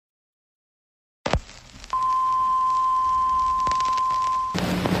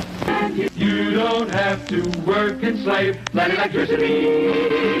don't have to work and slave. Let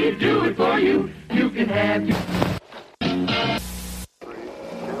electricity do it for you. You can have your...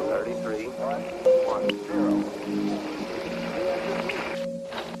 33, 1, 0.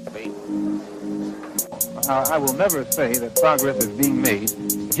 I will never say that progress is being made.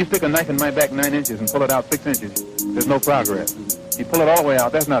 If you stick a knife in my back 9 inches and pull it out 6 inches, there's no progress. You pull it all the way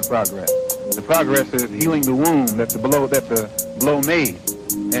out, that's not progress. The progress is healing the wound that the blow made.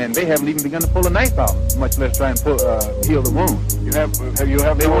 And they haven't even begun to pull the knife out, much less try and heal the wound.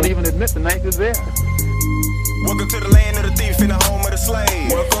 They won't even admit the knife is there. Welcome to the land of the thief and the home of the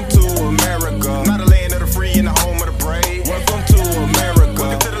slave. Welcome to America, not a land of the free and the home of the brave. Welcome to America.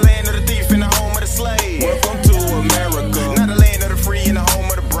 Welcome to the land of the thief and the home of the slave. Welcome to America, not a land of the free and the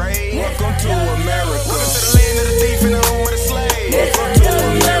home of the brave. Welcome to America. Welcome to the land of the thief and the home of the slave. Welcome to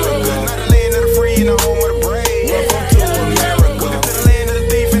America, not a land of the free and the home of the brave. Welcome to America. Welcome to the land of the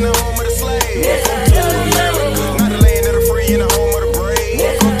thief and the home of the slave. Welcome to America, not a land of the free and the home of the brave.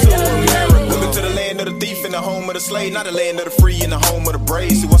 Welcome to America. Welcome to the land of the thief and the home of the slave, not a land of the free and the home of the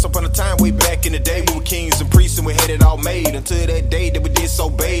brave. See, once upon a time, way back in the day, we were kings and priests and we had it all made. Until that day that we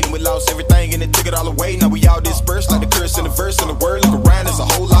disobeyed and we lost everything and it took it all away. Now we all dispersed like the curse in the verse and the word. Look around, it's a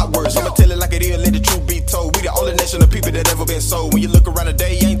whole lot worse. I'ma tell it like it is, let the truth be told. We the only nation of people that ever been sold. When you look around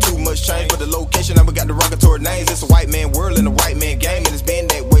today, ain't too much change, but the location, now we got derogatory names. It's a white man world and a white man game, and it's been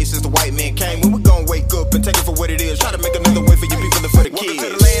that way since the white man came. When we gon' wake up and take it for what it is, try to make another way for your people and for the kids. Welcome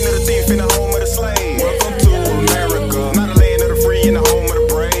to the land of the thief and the home of the slave. Welcome to America, not a land of the free and the home of the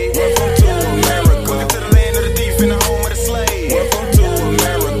brave. Welcome to America. Welcome to the land of the thief and the home of the slave. Welcome to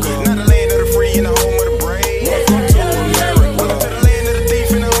America, not a land of the free and the home of the brave. Welcome to America. Welcome to the land of the thief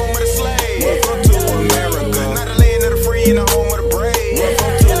and the home of the slave. Welcome to America, not a land of the free and the home of the brave.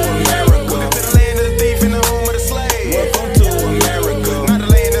 Welcome to America. Welcome to the land of the thief and the home of the slave. Welcome to America, not a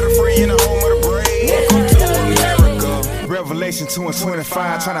land of the free and the home of the brave. Welcome to America. Revelation 2 and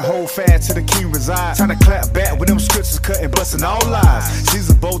 25, trying to hold fast to the king resides. Trying to clap back with them scriptures cutting, busting all lies.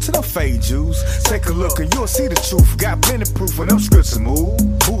 Caesar bold to them fake Jews. Take a look and you'll see the truth. Got plenty proof when them scriptures move.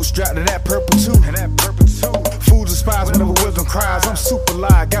 Bootstrapped to that purple too. Fools despise whenever wisdom cries. I'm super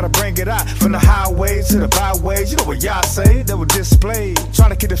live, gotta bring it out. From the highways to the byways. You know what y'all say, that was displayed.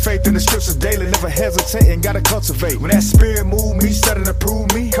 Trying to keep the faith in the scriptures daily. Never hesitating, gotta cultivate. When that spirit move me, starting to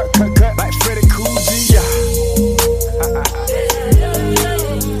prove me. Cut, like Freddie Coogee, yeah.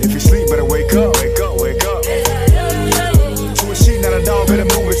 If you sleep, better wake up. To a sheep, not a dog, better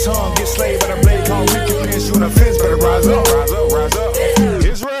move his tongue. Get slayed by the blade, called recompense. You an offense, better rise up.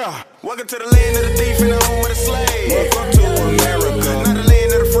 Israel, welcome to the land of the thief and the home of the slave. Welcome to America, not the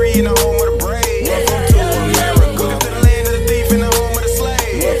land of the free and the home of the brave. Welcome to America. Welcome to the land of the thief and the home of the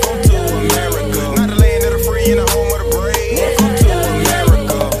slave. Welcome to America, not the land of the free and the home of the brave. Welcome to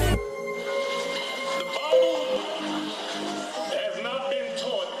America. The Bible has not been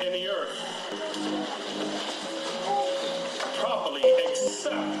taught in the earth properly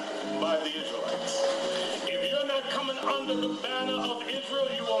except by the Israelites. If you're not coming under the banner of Israel,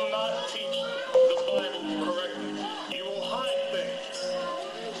 you will not teach the Bible correctly. You will hide things.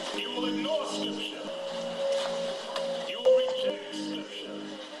 You will ignore Scripture. You will reject Scripture.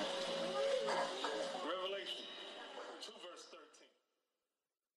 Revelation 2 verse 13.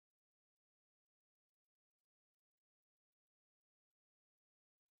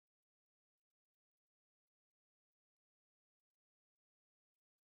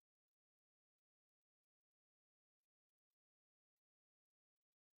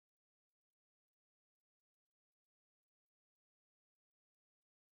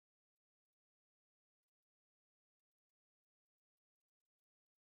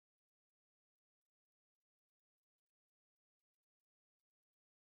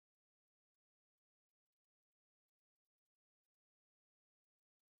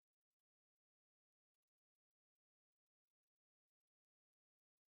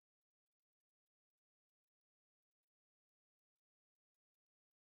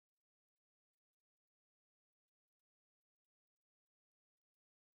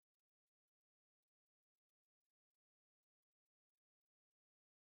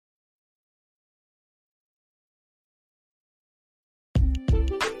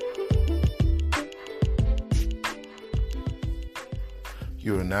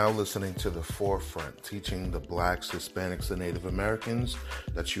 You are now listening to The Forefront, teaching the Blacks, Hispanics, and Native Americans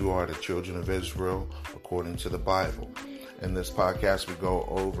that you are the children of Israel according to the Bible. In this podcast, we go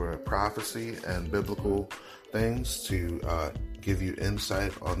over prophecy and biblical things to give you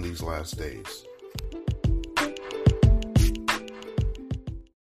insight on these last days.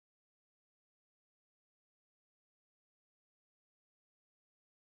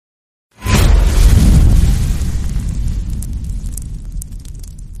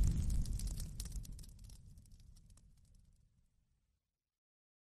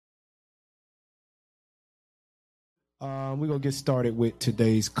 We're going to get started with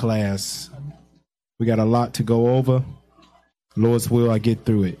today's class. We got a lot to go over. Lord's will, I get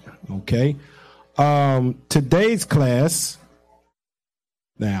through it. Okay. Today's class.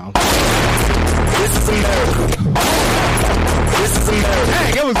 Now. This is America. This is America.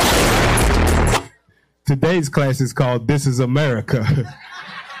 Dang, it was... Today's class is called This is America.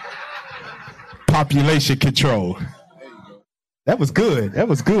 Population control. That was good. That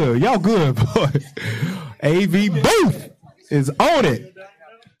was good. Y'all good, boy. AV Booth is on it.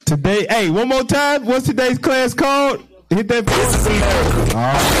 Today, hey, one more time. What's today's class called? Hit that. This is America. All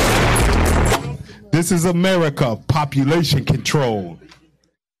right. This is America. Population control.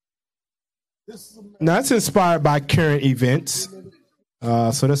 Now, it's inspired by current events.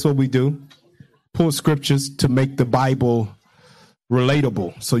 So that's what we do. Pull scriptures to make the Bible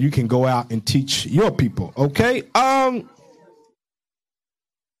relatable so you can go out and teach your people. Okay?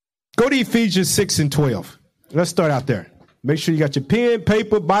 Go to Ephesians 6 and 12. Let's start out there. Make sure you got your pen,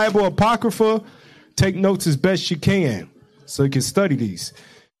 paper, Bible, Apocrypha. Take notes as best you can so you can study these.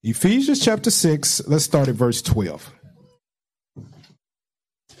 Ephesians chapter 6, let's start at verse 12.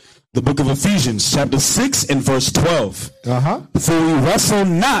 The book of Ephesians, chapter 6 and verse 12. For we wrestle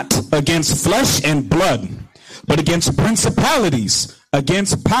not against flesh and blood, but against principalities,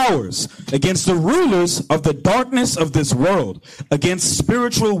 against powers, against the rulers of the darkness of this world, against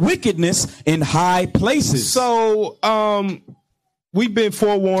spiritual wickedness in high places. So, we've been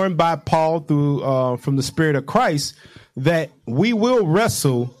forewarned by Paul through from the Spirit of Christ that we will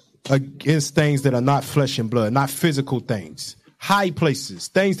wrestle against things that are not flesh and blood, not physical things. High places,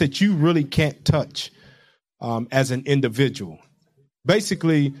 things that you really can't touch as an individual.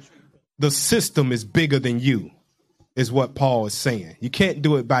 Basically, the system is bigger than you, is what Paul is saying. You can't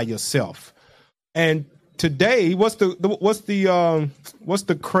do it by yourself. And today, what's the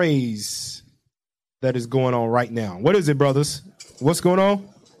craze that is going on right now? What is it, brothers? What's going on?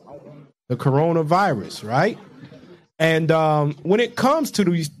 The coronavirus, right? And when it comes to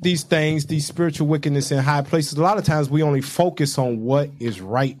these things, these spiritual wickedness in high places, a lot of times we only focus on what is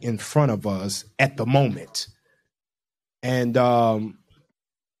right in front of us at the moment. And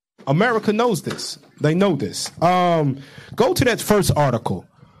America knows this. They know this. Go to that first article.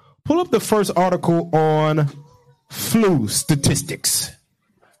 Pull up the first article on flu statistics.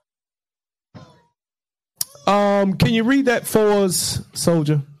 Can you read that for us,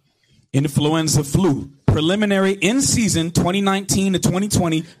 Soldier? Influenza flu. Preliminary in-season 2019 to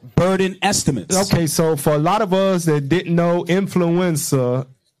 2020 burden estimates. Okay, so for a lot of us that didn't know, influenza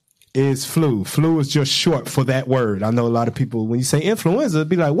is flu. Flu is just short for that word. I know a lot of people, when you say influenza, it'd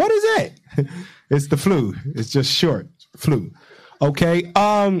be like, what is that? It's the flu. It's just short. Flu. Okay,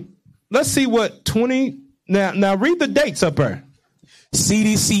 let's see what 20... Now read the dates up there.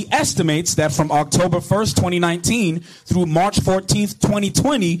 CDC estimates that from October 1st, 2019 through March 14th,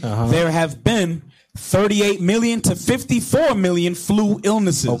 2020, there have been 38 million to 54 million flu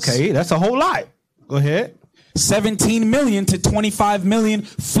illnesses. Okay, that's a whole lot. Go ahead. 17 million to 25 million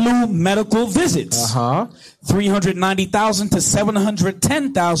flu medical visits. 390,000 to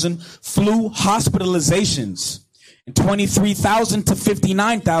 710,000 flu hospitalizations. And 23,000 to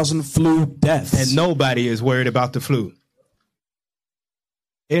 59,000 flu deaths. And nobody is worried about the flu.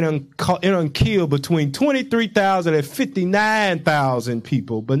 It done killed between 23,000 and 59,000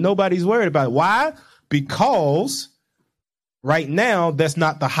 people, but nobody's worried about it. Why? Because right now, that's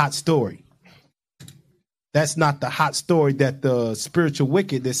not the hot story. That's not the hot story that the spiritual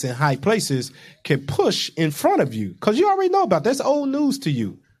wickedness in high places can push in front of you, because you already know about that. That's old news to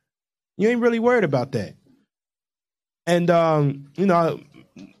you. You ain't really worried about that. And,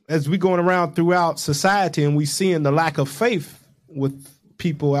 as we going around throughout society and we seeing the lack of faith with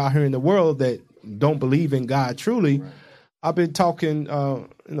people out here in the world that don't believe in God truly. Right. I've been talking,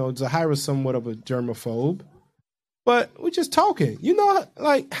 Zahira's somewhat of a germaphobe, but we're just talking.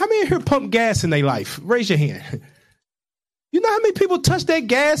 Like, how many here pump gas in their life? Raise your hand. You know how many people touched that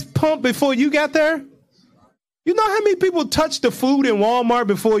gas pump before you got there? You know how many people touched the food in Walmart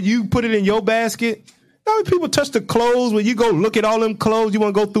before you put it in your basket? You know how many people touch the clothes when you go look at all them clothes? You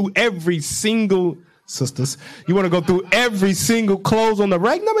want to go through every single... Sisters, you want to go through every single clothes on the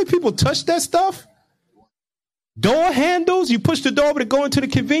rack? You know how many people touch that stuff? Door handles, you push the door over to go into the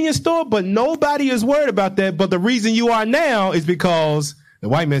convenience store, but nobody is worried about that. But the reason you are now is because the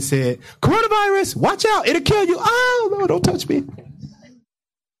white man said, coronavirus, watch out, it'll kill you. Oh, no, don't touch me.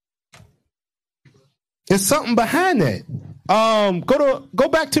 There's something behind that. Go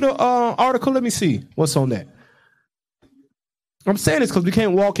back to the article. Let me see what's on that. I'm saying this because we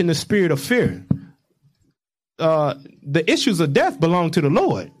can't walk in the spirit of fear. The issues of death belong to the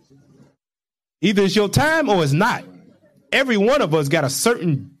Lord. Either it's your time or it's not. every one of us got a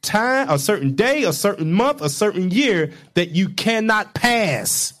certain time, a certain day, a certain month, a certain year that you cannot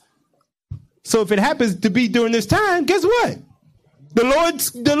pass. So if it happens to be during this time, guess what? The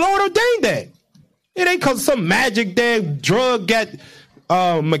Lord ordained that. It ain't because some magic drug got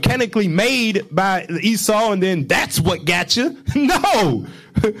mechanically made by Esau and then that's what got you. No,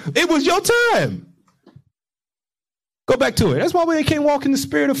 it was your time. Go back to it. That's why we can't walk in the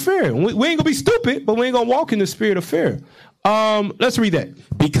spirit of fear. We ain't going to be stupid, but we ain't going to walk in the spirit of fear. Let's read that.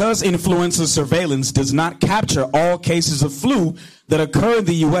 Because influenza surveillance does not capture all cases of flu that occur in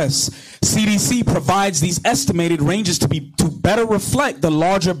the U.S., CDC provides these estimated ranges to better reflect the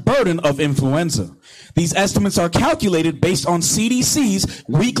larger burden of influenza. These estimates are calculated based on CDC's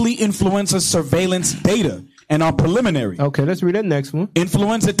weekly influenza surveillance data and are preliminary. Okay, let's read that next one.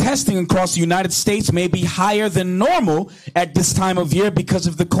 Influenza testing across the United States may be higher than normal at this time of year because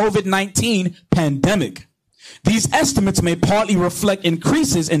of the COVID-19 pandemic. These estimates may partly reflect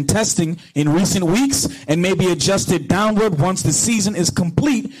increases in testing in recent weeks and may be adjusted downward once the season is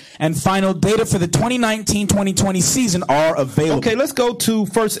complete and final data for the 2019-2020 season are available. Okay, let's go to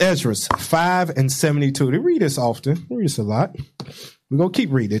 1 Ezra 5 and 72. They read this often. We read this a lot. We're going to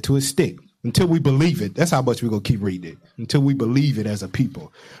keep reading it till it stick. Until we believe it. That's how much we're going to keep reading it. Until we believe it as a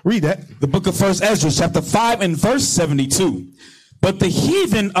people. Read that. The book of 1 Ezra, chapter 5 and verse 72. But the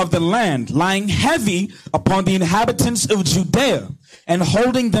heathen of the land, lying heavy upon the inhabitants of Judea and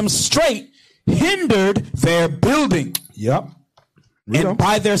holding them straight, hindered their building. Yep. And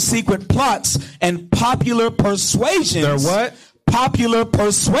by their secret plots and popular persuasions. Their what? Popular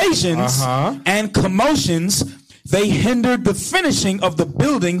persuasions and commotions, they hindered the finishing of the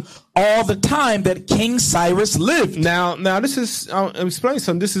building all the time that King Cyrus lived. Now this is, I'll explain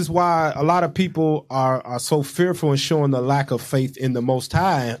something. This is why a lot of people are so fearful and showing the lack of faith in the Most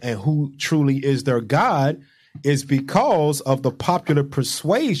High and who truly is their God is because of the popular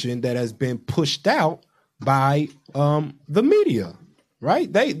persuasion that has been pushed out by the media,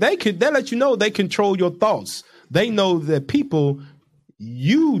 right? They let you know they control your thoughts. They know that people,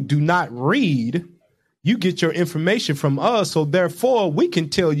 you do not read. You get your information from us, so therefore we can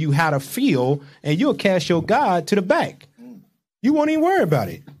tell you how to feel, and you'll cast your God to the back. You won't even worry about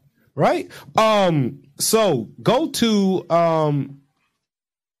it, right? So go to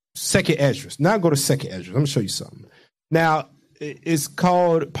 2nd Ezra. Now go to 2nd Ezra. Let me show you something. Now, it's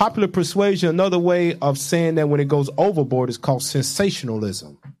called popular persuasion. Another way of saying that when it goes overboard is called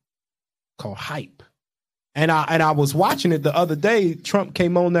sensationalism, called hype. And I was watching it the other day. Trump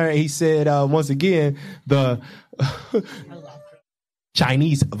came on there and he said, once again, the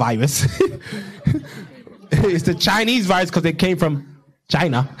Chinese virus. It's the Chinese virus because it came from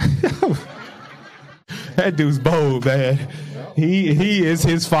China. That dude's bold, man. He is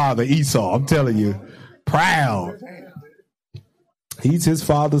his father, Esau. I'm telling you. Proud. He's his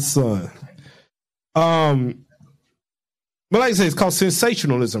father's son. But like I say, it's called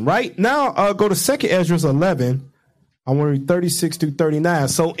sensationalism, right? Now, go to 2nd Ezra 11. I want to read 36 through 39.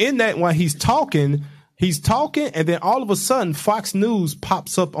 So in that, when he's talking, and then all of a sudden, Fox News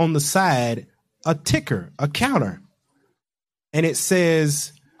pops up on the side, a ticker, a counter. And it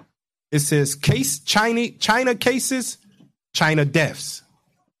says China cases, China deaths.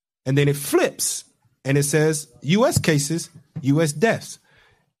 And then it flips, and it says U.S. cases, U.S. deaths.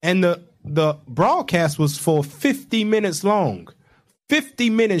 And the broadcast was for 50 minutes long. 50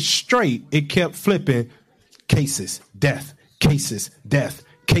 minutes straight, it kept flipping cases, death, cases, death,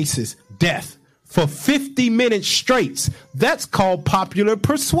 cases, death. For 50 minutes straight. That's called popular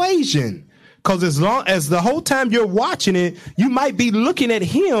persuasion. Because as long as the whole time you're watching it, you might be looking at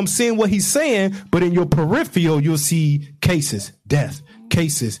him, seeing what he's saying, but in your peripheral, you'll see cases, death,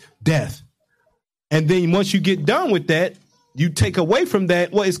 cases, death. And then once you get done with that, you take away from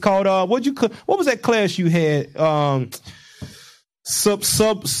that what is called what was that class you had?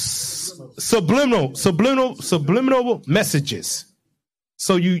 Subliminal messages.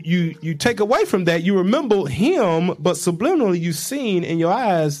 So you take away from that, you remember him, but subliminally you seen in your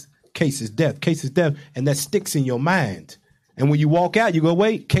eyes cases, death, and that sticks in your mind. And when you walk out, you go,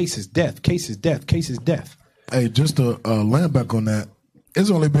 wait, cases, death, cases, death, cases, death. Hey, just to land back on that, it's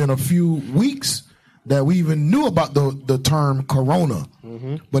only been a few weeks that we even knew about the term corona.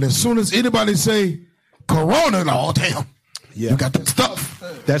 Mm-hmm. But as soon as anybody say corona, oh damn, you got that stuff.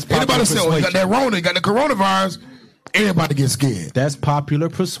 That's anybody say, oh, you got that Rona, you got the coronavirus, everybody gets scared. That's popular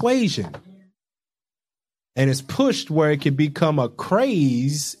persuasion. And it's pushed where it can become a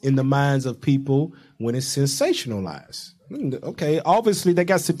craze in the minds of people when it's sensationalized. Okay, obviously they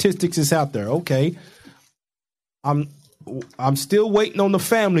got statistics that's out there. Okay, I'm still waiting on the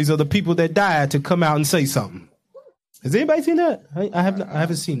families of the people that died to come out and say something. Has anybody seen that? I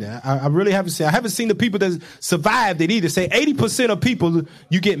haven't seen that. I really haven't seen. I haven't seen the people that survived it either. Say 80% of people,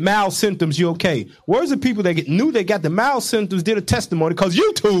 you get mild symptoms, you're okay. Where's the people that knew they got the mild symptoms, did a testimony? Because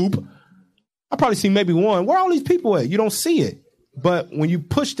YouTube, I probably seen maybe one. Where are all these people at? You don't see it. But when you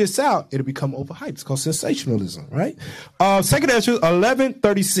push this out, it'll become overhyped. It's called sensationalism, right? 2nd Ezra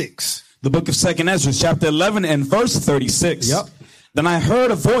 11:36. The book of 2nd Ezra, chapter 11 and verse 36. Yep. Then I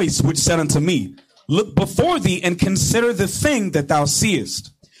heard a voice which said unto me, look before thee and consider the thing that thou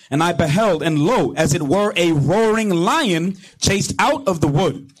seest. And I beheld, and lo, as it were a roaring lion chased out of the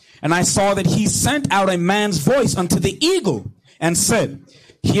wood. And I saw that he sent out a man's voice unto the eagle, and said,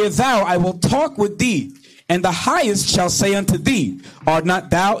 hear thou, I will talk with thee. And the highest shall say unto thee, art not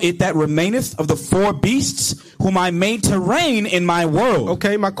thou it that remaineth of the 4 beasts, whom I made to reign in my world?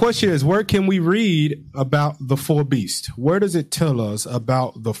 Okay, my question is, where can we read about the 4 beasts? Where does it tell us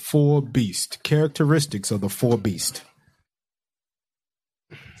about the 4 beasts? Characteristics of the 4 beasts.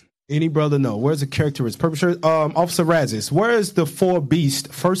 Any brother know? Where's the characteristics? Officer Razis, where is the 4 beasts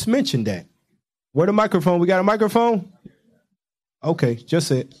first mentioned at? Where the microphone? We got a microphone? Okay,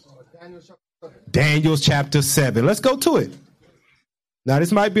 just it. Daniel chapter 7. Let's go to it. Now,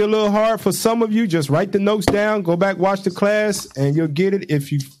 this might be a little hard for some of you. Just write the notes down, go back, watch the class, and you'll get it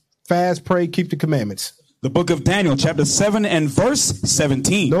if you fast, pray, keep the commandments. The book of Daniel, chapter 7 and verse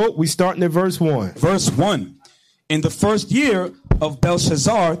 17. Nope, we starting at verse 1. Verse 1. In the 1st year of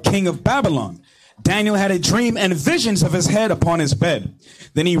Belshazzar, king of Babylon, Daniel had a dream and visions of his head upon his bed.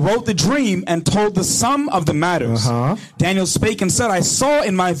 Then he wrote the dream and told the sum of the matters. Daniel spake and said, I saw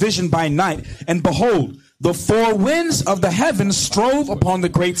in my vision by night, and behold, the 4 winds of the heavens strove upon the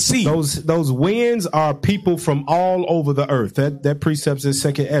great sea. Those winds are people from all over the earth. That precepts is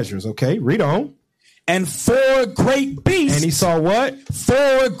 2nd Ezra. Okay, read on. And 4 great beasts. And he saw what?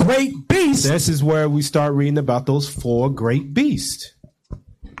 4 great beasts. This is where we start reading about those 4 great beasts.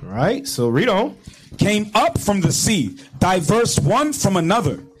 All right, so read on. Came up from the sea, diverse one from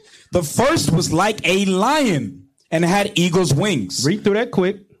another. The first was like a lion, and had eagle's wings. Read through that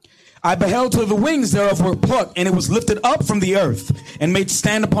quick. I beheld till the wings thereof were plucked, and it was lifted up from the earth, and made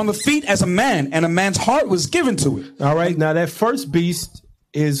stand upon the feet as a man, and a man's heart was given to it. All right, now that first beast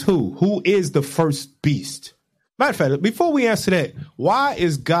is who? Who is the first beast? Matter of fact, before we answer that, why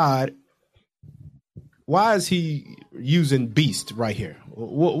is he using beast right here?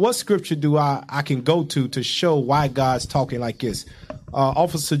 What scripture do I can go to show why God's talking like this?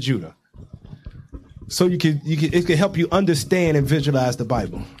 Officer Judah. So it can help you understand and visualize the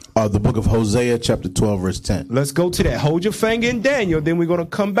Bible. The book of Hosea, chapter 12, verse 10. Let's go to that. Hold your finger in Daniel, then we're going to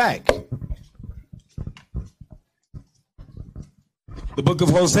come back. The book of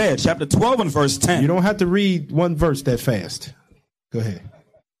Hosea, chapter 12 and verse 10. You don't have to read one verse that fast. Go ahead.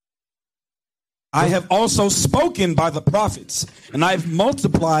 I have also spoken by the prophets, and I've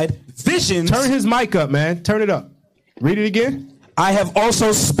multiplied visions. Turn his mic up, man. Turn it up. Read it again. I have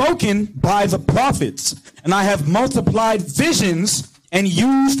also spoken by the prophets, and I have multiplied visions and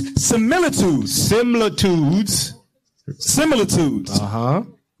used similitudes. Similitudes.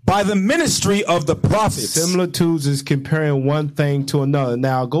 By the ministry of the prophets. Similitudes is comparing one thing to another.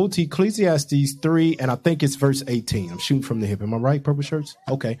 Now go to Ecclesiastes 3, and I think it's verse 18. I'm shooting from the hip. Am I right, purple shirts?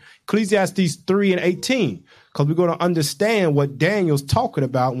 Okay. Ecclesiastes 3 and 18. Because we're going to understand what Daniel's talking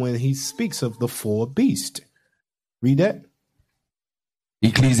about when he speaks of the 4 beasts. Read that.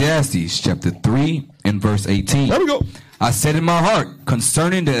 Ecclesiastes chapter 3 and verse 18. There we go. I said in my heart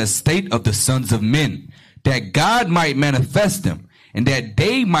concerning the estate of the sons of men, that God might manifest them, and that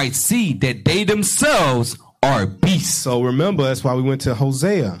they might see that they themselves are beasts. So remember, that's why we went to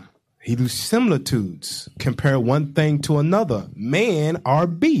Hosea. He do similitudes, compare one thing to another. Man are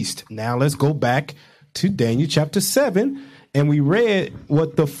beast. Now let's go back to Daniel chapter 7, and we read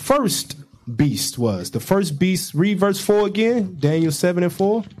what the first beast was. The first beast, read verse 4 again, Daniel 7 and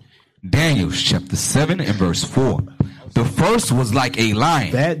 4. Daniel chapter 7 and verse 4. The first was like a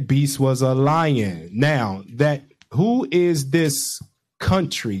lion. That beast was a lion. Now, who is this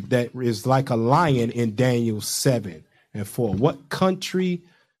country that is like a lion in Daniel 7 and 4? What country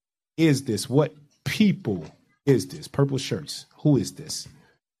is this? What people is this? Purple shirts. Who is this?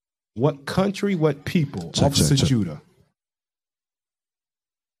 What country? What people? Officer Judah.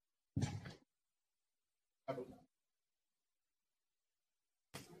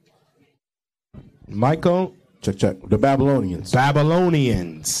 Michael? Check. The Babylonians.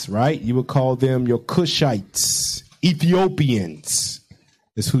 Babylonians, right? You would call them your Cushites. Ethiopians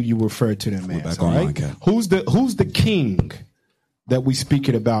is who you refer to them as. All right? Who's the king that we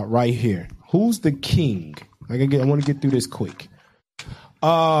speaking about right here? Who's the king? I want to get through this quick.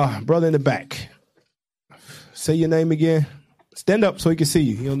 Brother in the back. Say your name again. Stand up so he can see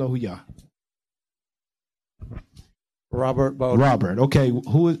you. He don't know who you are. Robert Bowden. Robert. Okay.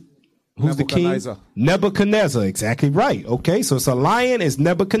 Who's the king? Nebuchadnezzar. Exactly right. Okay. So it's a lion. It's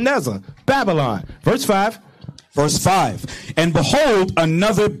Nebuchadnezzar. Babylon. Verse 5. Verse 5. And behold,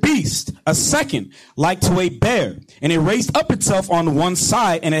 another beast, a second, like to a bear. And it raised up itself on one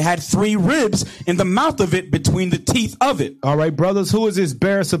side, and it had 3 ribs in the mouth of it between the teeth of it. All right, brothers. Who is this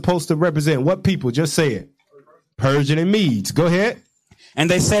bear supposed to represent? What people? Just say it. Persian and Medes. Go ahead. And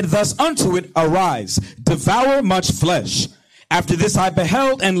they said thus unto it, Arise, devour much flesh. After this I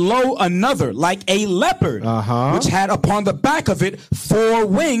beheld, and lo, another, like a leopard, which had upon the back of it 4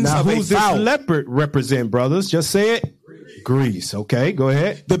 wings now, of a fowl. Who's this leopard represent, brothers? Just say it. Greece. Okay, go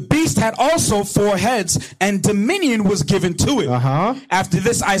ahead. The beast had also 4 heads, and dominion was given to it. After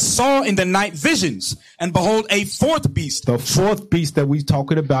this I saw in the night visions, and behold, a 4th beast. The 4th beast that we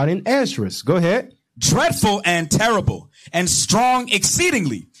talking about in Esdras. Go ahead. Dreadful and terrible, and strong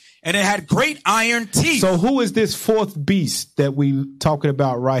exceedingly. And it had great iron teeth. So who is this 4th beast that we talking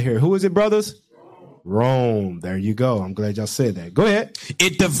about right here? Who is it, brothers? Rome. There you go. I'm glad y'all said that. Go ahead.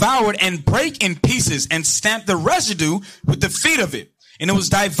 It devoured and brake in pieces and stamped the residue with the feet of it. And it was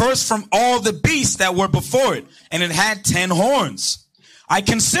diverse from all the beasts that were before it. And it had 10 horns. I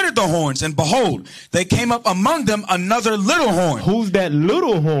considered the horns, and behold, there came up among them another little horn. Who's that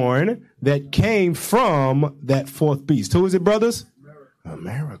little horn that came from that 4th beast? Who is it, brothers?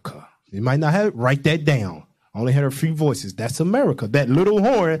 America. You might not have it. Write that down. I only heard a few voices. That's America. That little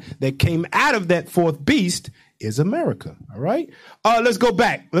horn that came out of that 4th beast is America. All right. Let's go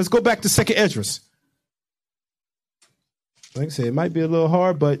back. Let's go back to 2nd Esdras. Like I said, it might be a little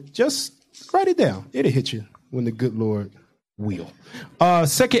hard, but just write it down. It'll hit you when the good Lord will.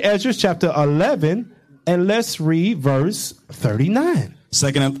 2nd Esdras chapter 11, and let's read verse 39.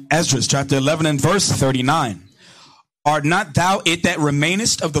 2nd Esdras chapter 11 and verse 39. Art not thou it that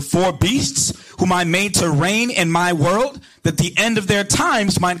remainest of the 4 beasts, whom I made to reign in my world, that the end of their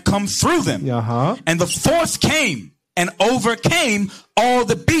times might come through them? And the 4th came and overcame all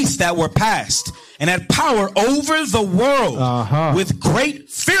the beasts that were past, and had power over the world with great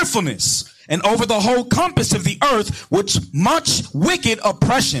fearfulness, and over the whole compass of the earth with much wicked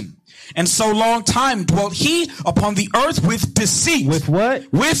oppression. And so long time dwelt he upon the earth with deceit. With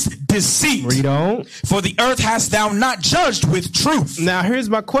what? With deceit. Read on. For the earth hast thou not judged with truth. Now here's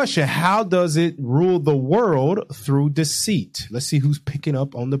my question. How does it rule the world through deceit? Let's see who's picking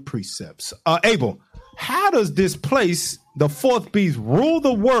up on the precepts. Abel, how does this place, the 4th beast, rule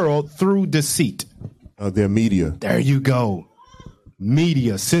the world through deceit? Their media. There you go.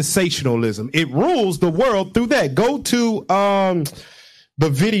 Media, sensationalism. It rules the world through that. Go to the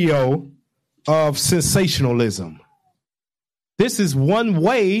video of sensationalism. This is one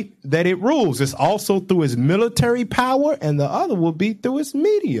way that it rules. It's also through its military power, and the other will be through its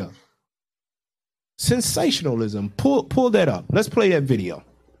media. Sensationalism. Pull that up. Let's play that video.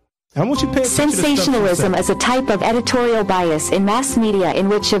 I want you to pay attention to sensationalism is a type of editorial bias in mass media in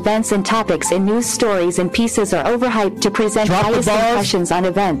which events and topics in news stories and pieces are overhyped to present biased impressions on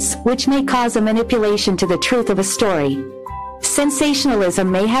events, which may cause a manipulation to the truth of a story.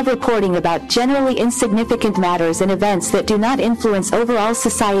 Sensationalism may have reporting about generally insignificant matters and events that do not influence overall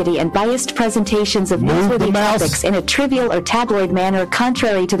society, and biased presentations of newsworthy topics in a trivial or tabloid manner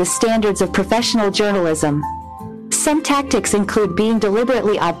contrary to the standards of professional journalism. Some tactics include being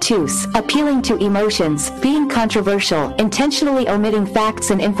deliberately obtuse, appealing to emotions, being controversial, intentionally omitting facts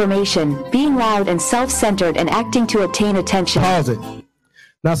and information, being loud and self-centered, and acting to obtain attention. Pause it.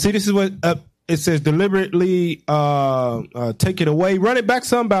 Now, see, this is what it says, deliberately take it away. Run it back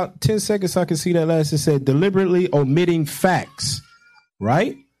some, about 10 seconds so I can see that last. It said deliberately omitting facts,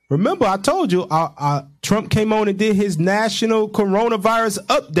 right? Remember, I told you Trump came on and did his national coronavirus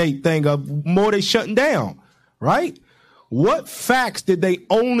update thing of more they shutting down. Right? What facts did they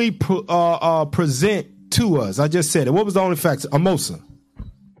only present to us? I just said it. What was the only facts? Amosa.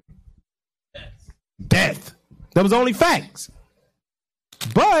 Death. That was the only facts.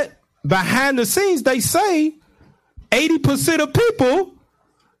 But behind the scenes, they say 80% of people,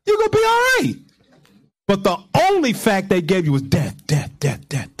 you're going to be all right. But the only fact they gave you was death, death, death,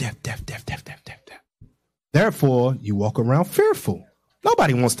 death, death, death, death, death, death, death, death. Therefore, you walk around fearful.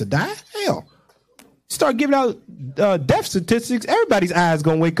 Nobody wants to die. Hell. Start giving out death statistics, everybody's eyes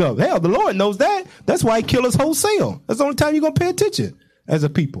going to wake up. Hell, the Lord knows that. That's why he killed us wholesale. That's the only time you're going to pay attention as a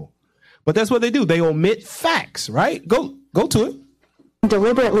people. But that's what they do. They omit facts, right? Go to it.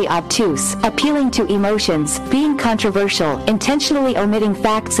 Deliberately obtuse, appealing to emotions, being controversial, intentionally omitting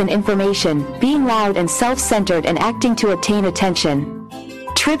facts and information, being loud and self-centered, and acting to obtain attention.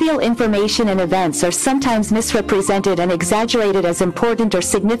 Trivial information and events are sometimes misrepresented and exaggerated as important or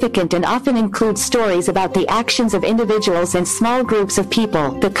significant and often include stories about the actions of individuals and small groups of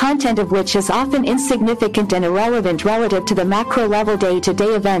people, the content of which is often insignificant and irrelevant relative to the macro-level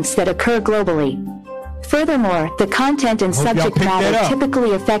day-to-day events that occur globally. Furthermore, the content and subject matter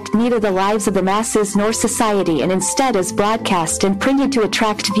typically affect neither the lives of the masses nor society and instead is broadcast and printed to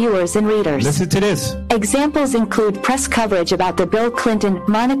attract viewers and readers. Listen to this. Examples include press coverage about the Bill Clinton,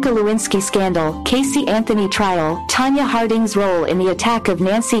 Monica Lewinsky scandal, Casey Anthony trial, Tanya Harding's role in the attack of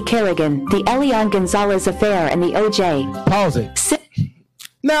Nancy Kerrigan, the Elian Gonzalez affair, and the O.J. Pause it.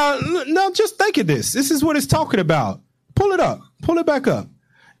 Now, just think of this. This is what it's talking about. Pull it up. Pull it back up.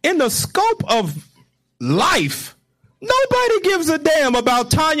 In the scope of life, nobody gives a damn about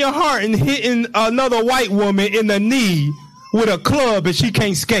Tanya Harding hitting another white woman in the knee with a club and she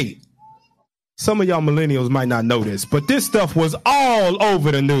can't skate. Some of y'all millennials might not know this, but this stuff was all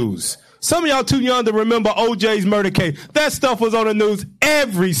over the news. Some of y'all too young to remember OJ's murder case. That stuff was on the news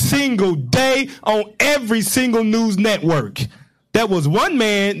every single day on every single news network. That was one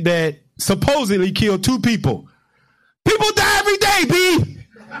man that supposedly killed 2 people. People die every day, B.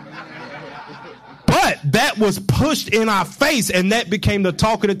 But that was pushed in our face, and that became the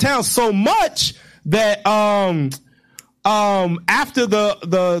talk of the town so much that after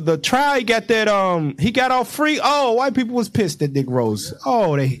the trial, he got that he got off free. Oh, white people was pissed at Dick Rose.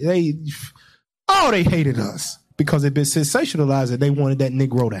 Oh, they hated us because it been sensationalized that they wanted that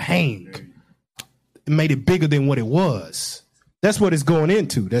Negro to hang. It made it bigger than what it was. That's what it's going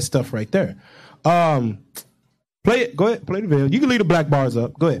into. That stuff right there. Play it. Go ahead. Play the video. You can leave the black bars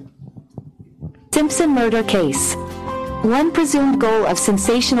up. Go ahead. Simpson murder case. One presumed goal of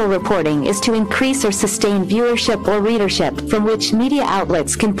sensational reporting is to increase or sustain viewership or readership, from which media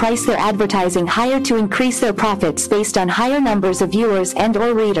outlets can price their advertising higher to increase their profits based on higher numbers of viewers and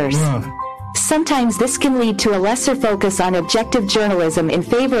or readers. Sometimes this can lead to a lesser focus on objective journalism in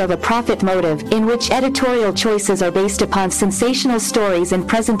favor of a profit motive, in which editorial choices are based upon sensational stories and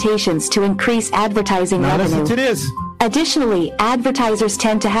presentations to increase advertising revenue. Listen to this. Additionally, advertisers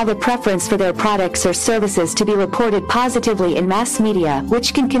tend to have a preference for their products or services to be reported positively in mass media,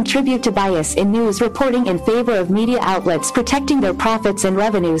 which can contribute to bias in news reporting in favor of media outlets protecting their profits and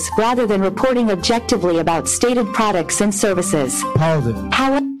revenues, rather than reporting objectively about stated products and services. Pause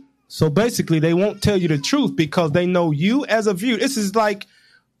it. So basically, they won't tell you the truth because they know you as a viewer. This is like,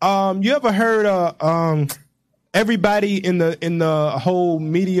 you ever heard everybody in the whole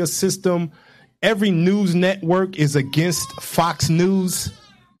media system, every news network is against Fox News?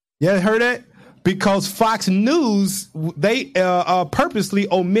 You ever heard that? Because Fox News, they purposely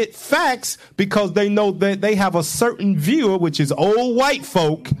omit facts because they know that they have a certain viewer, which is old white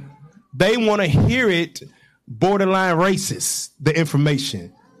folk. They want to hear it borderline racist, the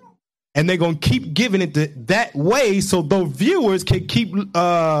information. And they're going to keep giving it that way so those viewers can keep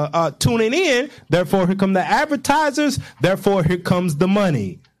tuning in. Therefore, here come the advertisers. Therefore, here comes the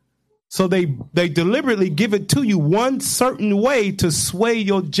money. So they deliberately give it to you one certain way to sway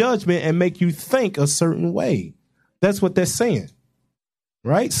your judgment and make you think a certain way. That's what they're saying.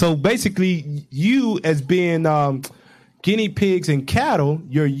 Right? So basically, you as being guinea pigs and cattle,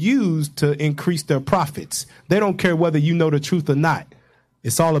 you're used to increase their profits. They don't care whether you know the truth or not.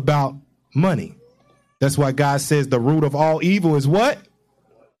 It's all about money. That's why God says the root of all evil is what?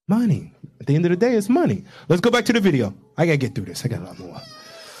 Money. At the end of the day, it's money. Let's go back to the video. I got to get through this. I got a lot more.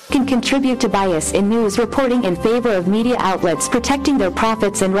 Can contribute to bias in news reporting in favor of media outlets protecting their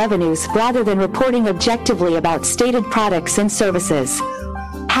profits and revenues rather than reporting objectively about stated products and services.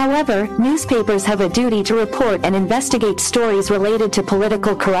 However, newspapers have a duty to report and investigate stories related to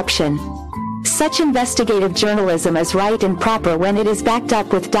political corruption. Such investigative journalism is right and proper when it is backed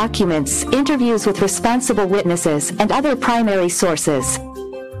up with documents, interviews with responsible witnesses, and other primary sources.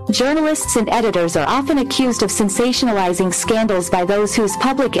 Journalists and editors are often accused of sensationalizing scandals by those whose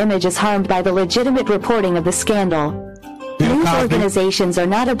public image is harmed by the legitimate reporting of the scandal. News organizations are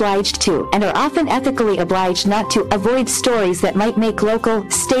not obliged to, and are often ethically obliged not to, avoid stories that might make local,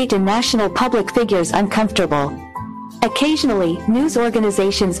 state, and national public figures uncomfortable. Occasionally, news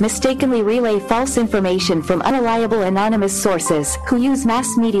organizations mistakenly relay false information from unreliable anonymous sources, who use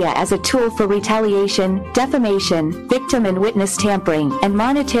mass media as a tool for retaliation, defamation, victim and witness tampering, and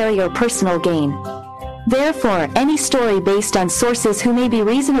monetary or personal gain. Therefore, any story based on sources who may be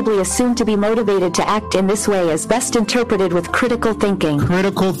reasonably assumed to be motivated to act in this way is best interpreted with critical thinking.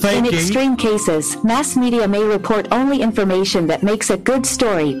 Critical thinking. In extreme cases, mass media may report only information that makes a good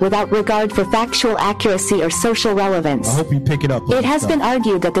story without regard for factual accuracy or social relevance. I hope you pick it up. It has been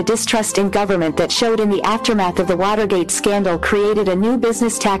argued that the distrust in government that showed in the aftermath of the Watergate scandal created a new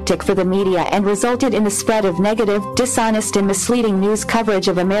business tactic for the media and resulted in the spread of negative, dishonest, and misleading news coverage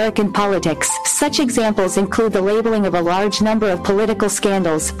of American politics. Such examples include the labeling of a large number of political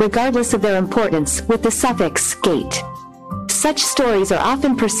scandals, regardless of their importance, with the suffix "gate." Such stories are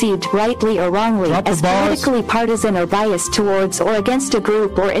often perceived, rightly or wrongly, as politically partisan or biased towards or against a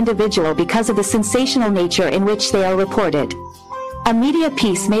group or individual because of the sensational nature in which they are reported. A media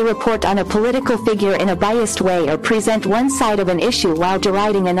piece may report on a political figure in a biased way or present one side of an issue while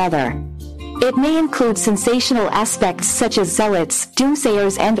deriding another. It may include sensational aspects such as zealots,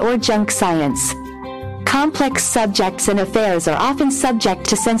 doomsayers, and/or junk science. Complex subjects and affairs are often subject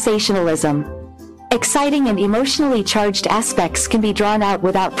to sensationalism. Exciting and emotionally charged aspects can be drawn out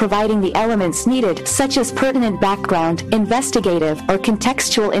without providing the elements needed, such as pertinent background, investigative, or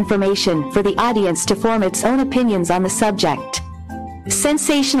contextual information for the audience to form its own opinions on the subject.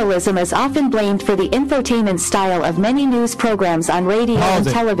 Sensationalism is often blamed for the infotainment style of many news programs on radio and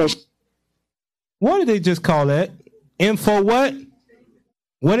television. What did they just call that? Info what?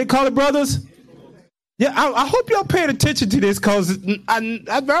 What did they call it, brothers? Yeah, I hope y'all paying attention to this because I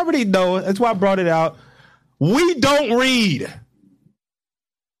already know. That's why I brought it out. We don't read.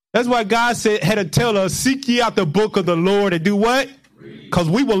 That's why God had to tell us, seek ye out the book of the Lord and do what? Because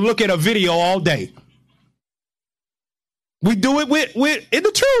we will look at a video all day. We do it with in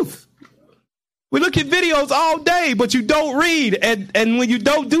the truth. We look at videos all day, but you don't read. And when you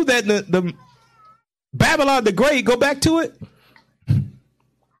don't do that, the Babylon the Great, go back to it.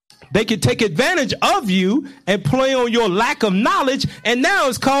 They can take advantage of you and play on your lack of knowledge, and now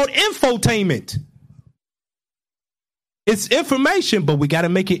it's called infotainment. It's information, but we got to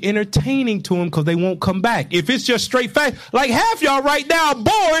make it entertaining to them because they won't come back. If it's just straight facts, like half y'all right now are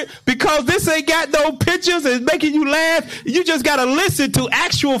bored because this ain't got no pictures and making you laugh. You just got to listen to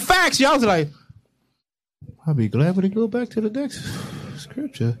actual facts. Y'all's like, I'll be glad when they go back to the next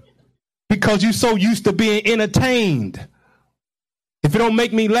scripture. Because you're so used to being entertained. If it don't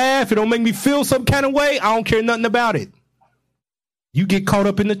make me laugh, it don't make me feel some kind of way, I don't care nothing about it. You get caught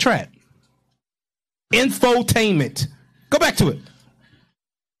up in the trap. Infotainment. Go back to it.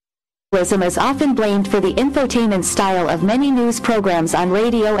 Is often blamed for the infotainment style of many news programs on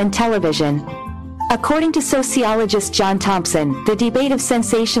radio and television. According to sociologist John Thompson, the debate of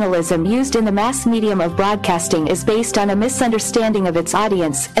sensationalism used in the mass medium of broadcasting is based on a misunderstanding of its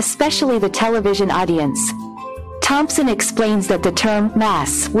audience, especially the television audience. Thompson explains that the term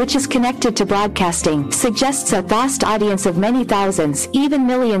mass, which is connected to broadcasting, suggests a vast audience of many thousands, even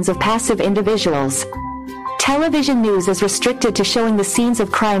millions of passive individuals. Television news is restricted to showing the scenes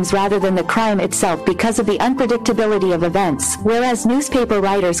of crimes rather than the crime itself because of the unpredictability of events, whereas newspaper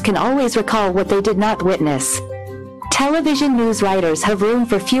writers can always recall what they did not witness. Television news writers have room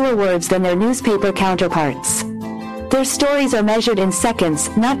for fewer words than their newspaper counterparts. Their stories are measured in seconds,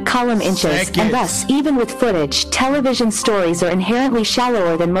 not column inches, and thus, even with footage, television stories are inherently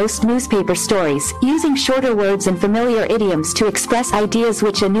shallower than most newspaper stories, using shorter words and familiar idioms to express ideas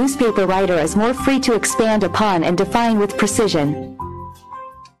which a newspaper writer is more free to expand upon and define with precision.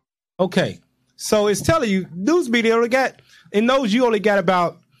 Okay, so it's telling you, news media only got, it knows you only got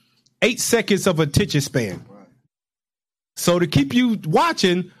about 8 seconds of attention span. So to keep you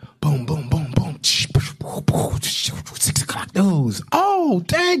watching, boom, boom, boom, boom, 6 o'clock news. Oh,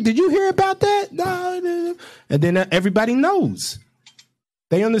 dang, did you hear about that? No. And then everybody knows.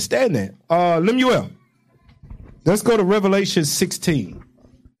 They understand that. Lemuel, let's go to Revelation 16.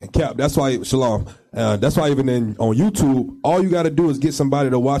 And Cap, that's why, Shalom, that's why even on YouTube, all you got to do is get somebody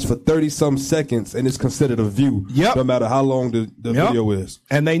to watch for 30-some seconds, and it's considered a view, no matter how long the video is.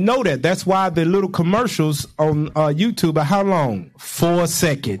 And they know that. That's why the little commercials on YouTube are how long? 4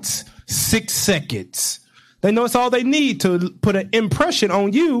 seconds, 6 seconds. They know it's all they need to put an impression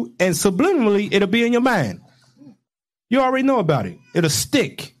on you, and subliminally, it'll be in your mind. You already know about it. It'll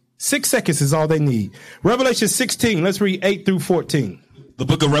stick. 6 seconds is all they need. Revelation 16, let's read 8 through 14. The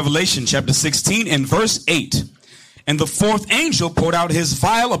book of Revelation, chapter 16, and verse 8. And the fourth angel poured out his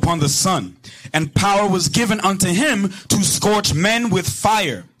vial upon the sun, and power was given unto him to scorch men with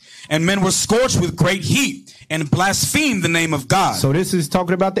fire. And men were scorched with great heat, and blasphemed the name of God. So this is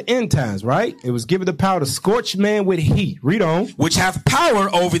talking about the end times, right? It was given the power to scorch men with heat. Read on. Which have power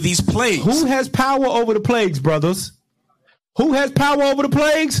over these plagues. Who has power over the plagues, brothers? Who has power over the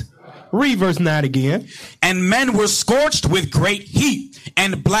plagues? Read verse 9 again. And men were scorched with great heat,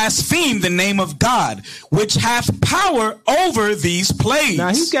 and blasphemed the name of God, which hath power over these plagues. Now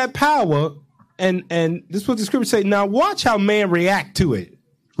he's got power, and this is what the scripture say. Now watch how man react to it.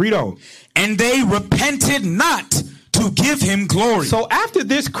 Read on. And they repented not to give him glory. So after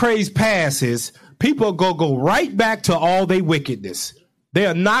this craze passes, people go right back to all their wickedness. They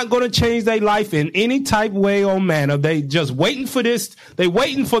are not going to change their life in any type, way, or manner. They just waiting for this. They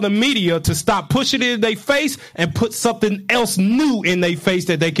waiting for the media to stop pushing it in their face and put something else new in their face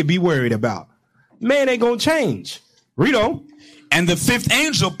that they could be worried about. Man ain't going to change. Read on. And the fifth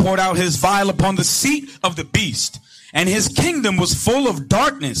angel poured out his vial upon the seat of the beast, and his kingdom was full of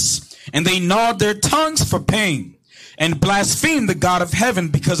darkness, and they gnawed their tongues for pain, and blasphemed the God of heaven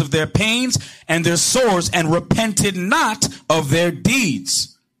because of their pains and their sores, and repented not of their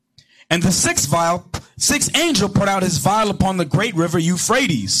deeds. And the sixth angel poured out his vial upon the great river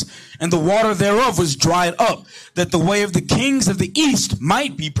Euphrates, and the water thereof was dried up, that the way of the kings of the east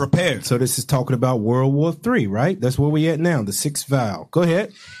might be prepared. So this is talking about World War III, right? That's where we at now, the sixth vial. Go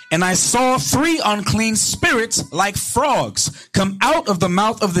ahead. And I saw 3 unclean spirits like frogs come out of the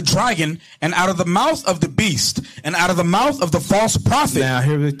mouth of the dragon, and out of the mouth of the beast, and out of the mouth of the false prophet. Now,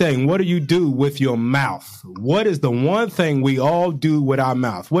 here's the thing. What do you do with your mouth? What is the one thing we all do with our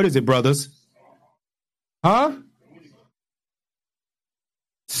mouth? What is it, brothers? Huh?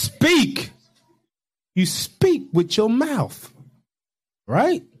 Speak. You speak with your mouth.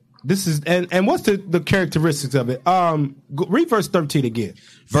 Right? This is and what's the characteristics of it? Read verse 13 again.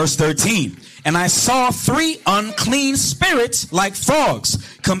 Verse 13. And I saw 3 unclean spirits like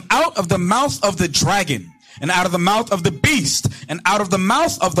frogs come out of the mouth of the dragon, and out of the mouth of the beast, and out of the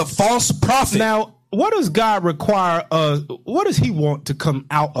mouth of the false prophet. Now, what does God require? What does he want to come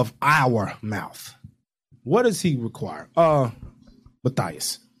out of our mouth? What does he require?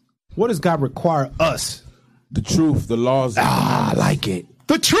 Matthias, what does God require us? The truth, the laws. I like it.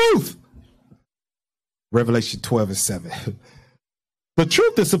 The truth. Revelation 12:7. The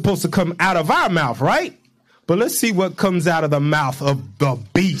truth is supposed to come out of our mouth, right? But let's see what comes out of the mouth of the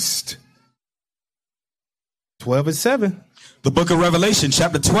beast. 12:7. The book of Revelation,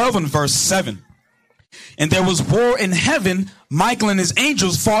 chapter 12 and verse 7. And there was war in heaven. Michael and his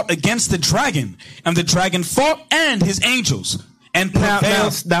angels fought against the dragon, and the dragon fought and his angels and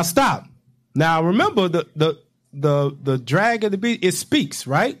prevailed. Now stop. Now remember the dragon, the beast, it speaks,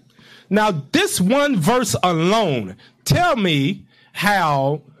 right? Now this one verse alone, tell me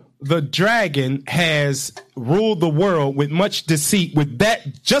how the dragon has ruled the world with much deceit with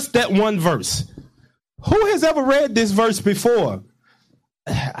just that one verse. Who has ever read this verse before?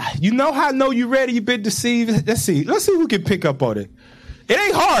 You know how I know you read it, you've been deceived? Let's see who can pick up on it. It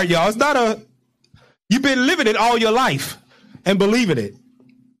ain't hard, y'all. It's not you've been living it all your life and believing it.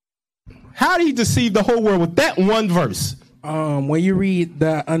 How did he deceive the whole world with that one verse? When you read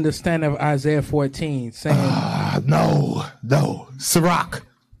the understanding of Isaiah 14, saying no, Sirach.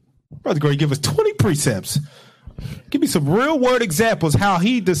 Brother Gray, give us 20 precepts. Give me some real world examples how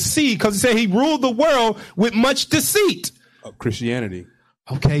he deceived, because he said he ruled the world with much deceit. Christianity.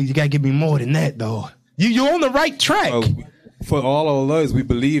 Okay, you gotta give me more than that, though. You're on the right track. For all our lives, we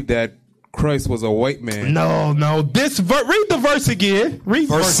believe that Christ was a white man. No. Read the verse again. Read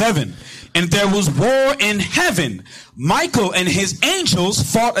verse 7. And there was war in heaven. Michael and his angels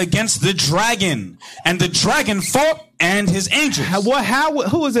fought against the dragon, and the dragon fought and his angels.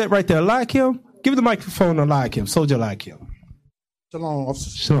 Who is that right there? Eliakim? Give the microphone to Eliakim. Soldier Eliakim. Shalom, officer.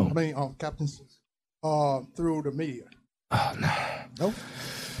 Shalom. I mean, captains. Through the media. Oh, no. Nope.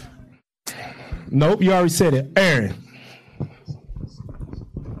 Nope, you already said it. Aaron.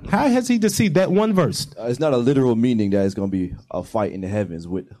 How has he deceived that one verse? It's not a literal meaning that it's going to be a fight in the heavens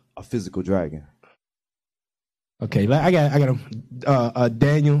with a physical dragon. Okay, I got him.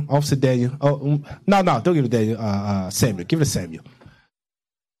 Daniel, Officer Daniel. Oh, no, don't give it to Daniel. Samuel, give it to Samuel.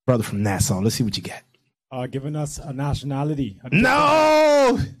 Brother from Nassau. Let's see what you got. Giving us a nationality.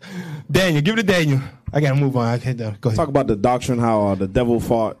 No! Daniel, give it to Daniel. I got to move on. Go ahead. Talk about the doctrine, how the devil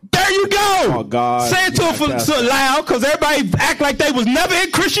fought. There you go! God. Say it to him so loud, because everybody act like they was never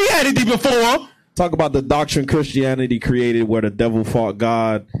in Christianity before. Talk about the doctrine Christianity created where the devil fought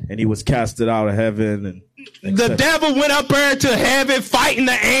God and he was casted out of heaven. And the devil went up there to heaven fighting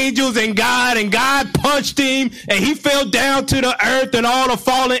the angels and God punched him and he fell down to the earth and all the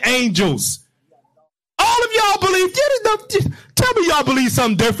fallen angels. All of y'all believe. Tell me y'all believe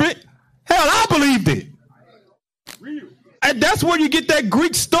something different. Hell, I believed it. And that's where you get that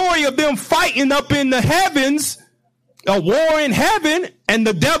Greek story of them fighting up in the heavens, a war in heaven, and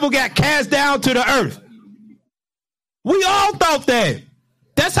the devil got cast down to the earth. We all thought that.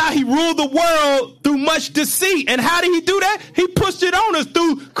 That's how he ruled the world, through much deceit. And how did he do that? He pushed it on us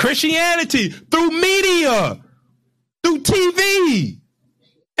through Christianity, through media, through TV.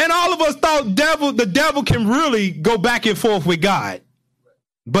 And all of us thought the devil can really go back and forth with God.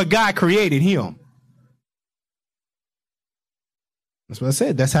 But God created him. That's what I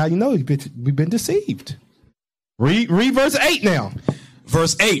said. That's how you know we've been deceived. Read verse 8 now.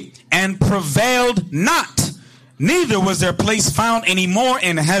 Verse 8. And prevailed not, neither was their place found any more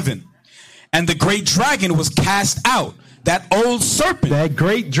in heaven. And the great dragon was cast out, that old serpent. That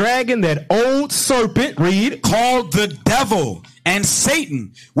great dragon, that old serpent, read. Called the devil and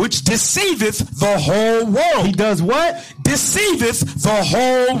Satan, which deceiveth the whole world. He does what? Deceiveth the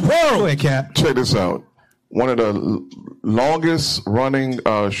whole world. Go ahead, Cap. Check this out. One of the longest running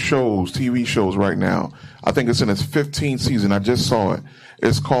TV shows right now. I think it's in its 15th season. I just saw it.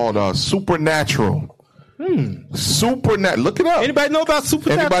 It's called Supernatural. Supernatural. Look it up. Anybody know about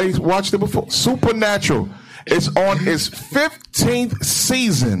Supernatural? Anybody watched it before? Supernatural. It's on its 15th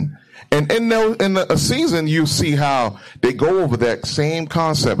season. And in the season, you see how they go over that same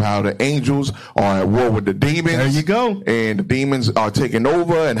concept, how the angels are at war with the demons. There you go. And the demons are taking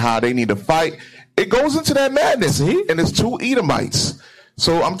over and how they need to fight. It goes into that madness. And it's two Edomites.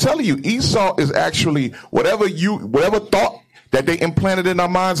 So I'm telling you, Esau is actually whatever thought that they implanted in our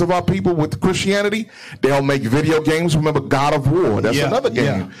minds of our people with Christianity, they'll make video games. Remember God of War? That's another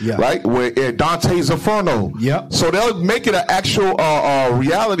game, right? Where Dante's Inferno. Yep. So they'll make it an actual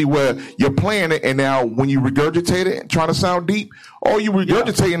reality where you're playing it, and now when you regurgitate it, trying to sound deep, all you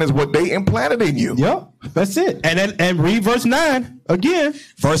regurgitating is what they implanted in you. Yep, that's it. And read verse 9 again.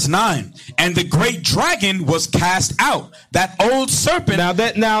 Verse 9. And the great dragon was cast out, that old serpent.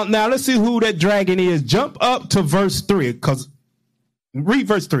 Now let's see who that dragon is. Jump up to verse 3, because read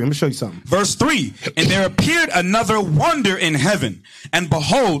verse 3. Let me show you something. Verse 3. And there appeared another wonder in heaven, and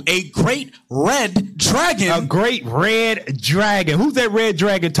behold, a great red dragon. A great red dragon. Who's that red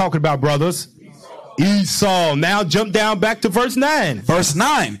dragon talking about, brothers? Esau. Now jump down back to verse 9. Verse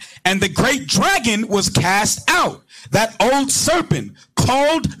 9. And the great dragon was cast out, that old serpent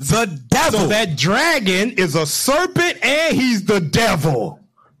called the devil. So that dragon is a serpent and he's the devil.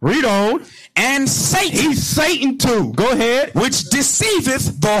 Read on. And Satan. He's Satan too. Go ahead. Which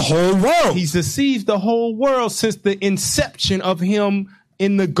deceiveth the whole world. He's deceived the whole world since the inception of him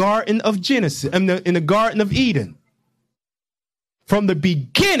in the Garden of Genesis, in the Garden of Eden. From the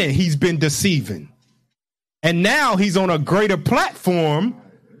beginning, he's been deceiving. And now he's on a greater platform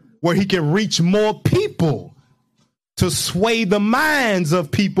where he can reach more people to sway the minds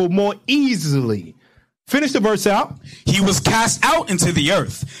of people more easily. Finish the verse out. He was cast out into the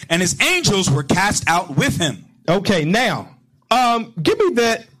earth, and his angels were cast out with him. Okay, now, give me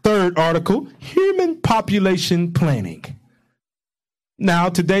that third article, human population planning. Now,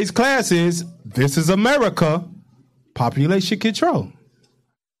 today's class is, This is America, population control.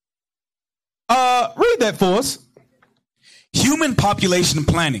 Read that for us. Human population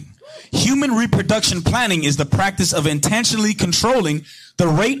planning. Human reproduction planning is the practice of intentionally controlling the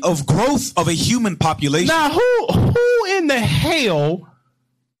rate of growth of a human population. Now, who in the hell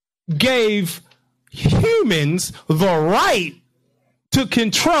gave humans the right to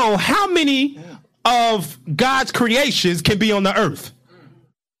control how many of God's creations can be on the earth?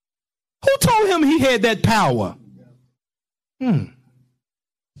 Who told him he had that power?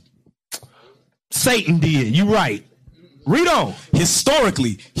 Satan did. You right. Read on.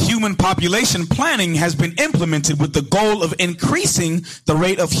 Historically, human population planning has been implemented with the goal of increasing the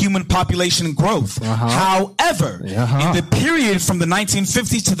rate of human population growth. However, in the period from the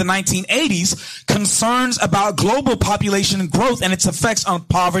 1950s to the 1980s, concerns about global population growth and its effects on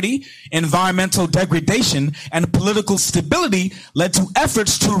poverty, environmental degradation, and political stability led to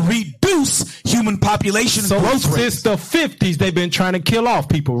efforts to reduce human population growth rates. Since the 50s, they've been trying to kill off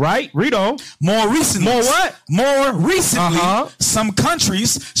people, right? Read on. More recently. More what? More recently, some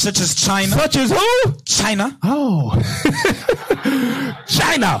countries, such as China. Such as who? China. Oh.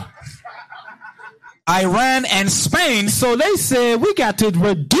 China. Iran and Spain. So they said we got to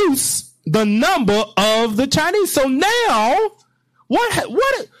reduce the number of the Chinese. So now,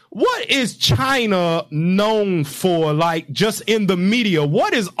 what is China known for, like, just in the media?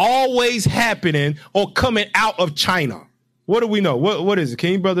 What is always happening or coming out of China? What do we know? What is it?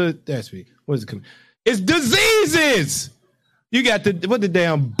 Can you, brother, ask me? What is it coming? It's diseases. You got the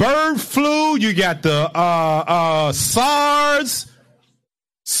damn bird flu. You got the SARS,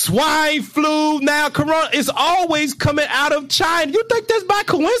 swine flu. Now corona. It's always coming out of China. You think that's by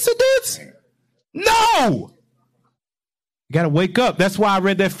coincidence? No. You got to wake up. That's why I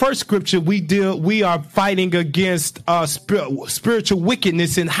read that first scripture. We are fighting against spiritual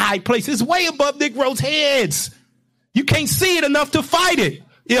wickedness in high places. It's way above Negroes' heads. You can't see it enough to fight it.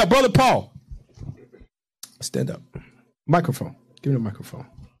 Yeah, Brother Paul. Stand up. Microphone. Give me the microphone.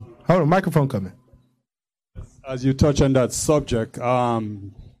 Hold on, microphone coming. As you touch on that subject,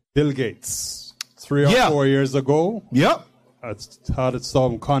 Bill Gates, 3 or 4 years ago, had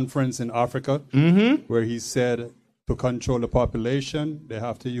some conference in Africa where he said to control the population, they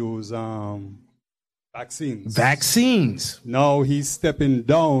have to use vaccines. Vaccines. Now he's stepping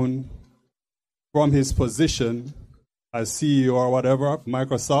down from his position as CEO or whatever of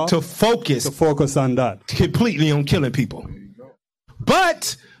Microsoft to focus on that completely on killing people.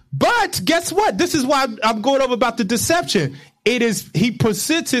 But guess what? This is why I'm going over about the deception. He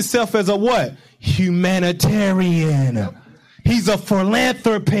presents himself as a what? Humanitarian. He's a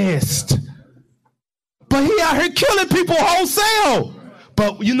philanthropist. But he out here killing people wholesale.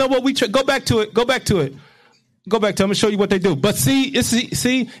 But you know what? Go back to it. I'm gonna show you what they do. But see,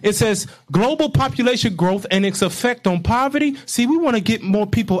 it says global population growth and its effect on poverty. See, we want to get more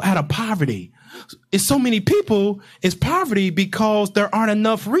people out of poverty. It's so many people, it's poverty because there aren't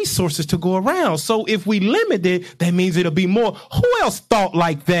enough resources to go around. So if we limit it, that means it'll be more. Who else thought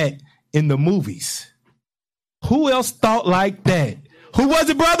like that in the movies? Who else thought like that? Who was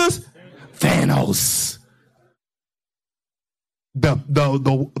it, brothers? Thanos.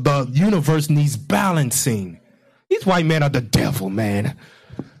 The universe needs balancing. These white men are the devil, man.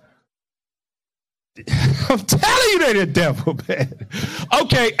 I'm telling you, they're the devil, man.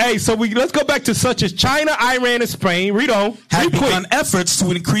 Okay, hey, so let's go back to such as China, Iran, and Spain. Read on. Have begun efforts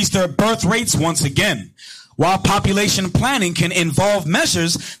to increase their birth rates once again. While population planning can involve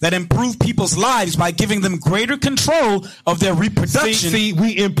measures that improve people's lives by giving them greater control of their reproduction. See,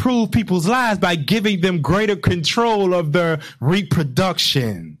 we improve people's lives by giving them greater control of their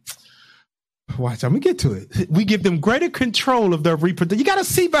reproduction. Watch, I'm going to get to it. We give them greater control of their reproduction. You got to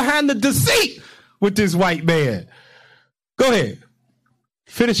see behind the deceit with this white man. Go ahead.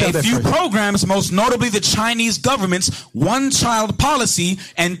 Finish a few programs, most notably the Chinese government's one-child policy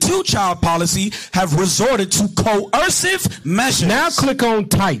and two-child policy, have resorted to coercive measures. Now click on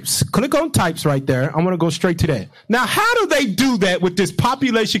types. Click on types right there. I'm going to go straight to that. Now, how do they do that with this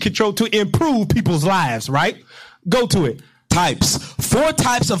population control to improve people's lives, right? Go to it. Types. 4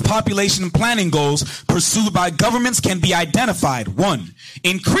 types of population planning goals pursued by governments can be identified. 1,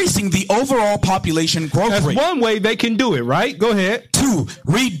 increasing the overall population growth rate. That's one way they can do it, right? Go ahead. 2,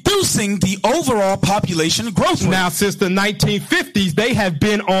 reducing the overall population growth rate. Now, since the 1950s, they have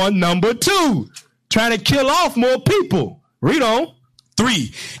been on number 2, trying to kill off more people. Read on.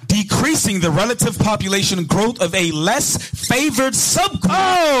 3, decreasing the relative population growth of a less favored subgroup.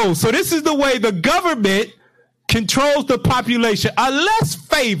 Oh, so this is the way the government controls the population, a less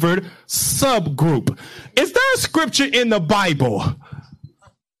favored subgroup. Is there a scripture in the Bible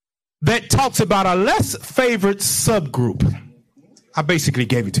that talks about a less favored subgroup? I basically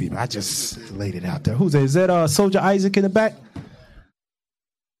gave it to you. I just laid it out there. Who's that? Is that Soldier Isaac in the back?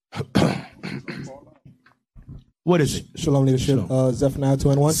 What is it? Shalom leadership. Zephaniah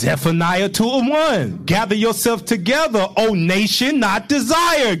 2:1. Zephaniah 2:1. Gather yourself together, O nation, not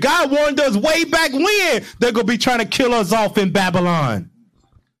desire. God warned us way back when they're going to be trying to kill us off in Babylon.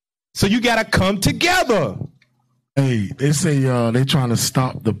 So you got to come together. Hey, they say they're trying to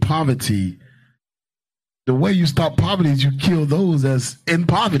stop the poverty. The way you stop poverty is you kill those that's in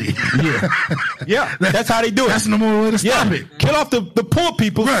poverty. Yeah, that's how they do it. That's the more way to stop it. Kill off the poor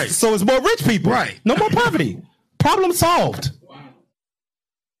people, right, so it's more rich people. Right. No more poverty. Problem solved.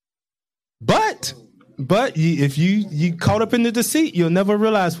 But if you caught up in the deceit, you'll never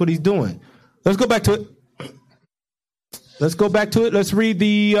realize what he's doing. Let's go back to it. Let's read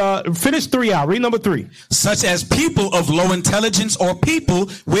finish 3 out. Read number 3. Such as people of low intelligence or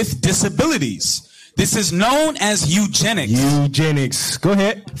people with disabilities. This is known as eugenics. Eugenics. Go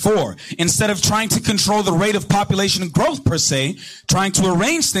ahead. 4, instead of trying to control the rate of population growth per se, trying to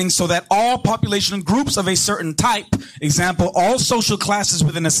arrange things so that all population groups of a certain type, example, all social classes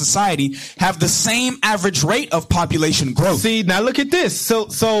within a society, have the same average rate of population growth. See, now look at this. So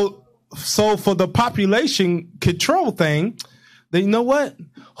for the population control thing, then you know what?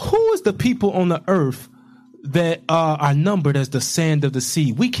 Who is the people on the earth that are numbered as the sand of the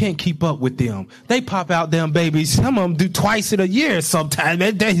sea? We can't keep up with them. They pop out them babies. Some of them do twice in a year sometimes.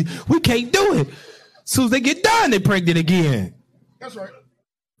 We can't do it. As soon as they get done, they're pregnant again. That's right.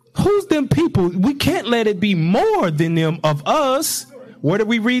 Who's them people? We can't let it be more than them of us. Where did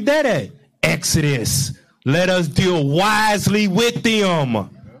we read that at? Exodus. Let us deal wisely with them.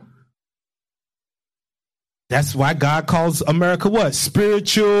 That's why God calls America what?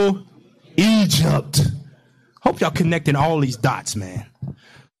 Spiritual Egypt. Hope y'all connecting all these dots, man.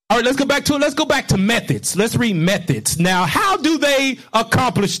 All right, let's go back to it. Let's go back to methods. Let's read methods. Now, how do they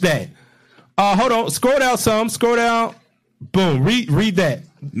accomplish that? Hold on. Scroll down some. Scroll down. Boom. Read that.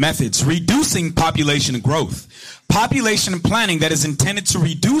 Methods. Reducing population growth. Population planning that is intended to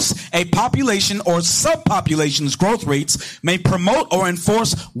reduce a population or subpopulation's growth rates may promote or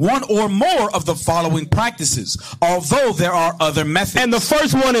enforce one or more of the following practices, although there are other methods. And the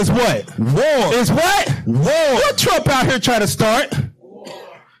first one is what? War. Is what? War. What Trump out here trying to start?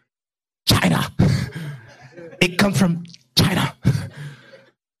 China. It comes from China.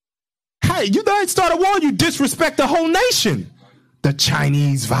 Hey, you don't start a war, you disrespect the whole nation. The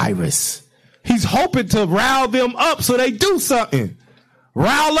Chinese virus. He's hoping to rile them up so they do something.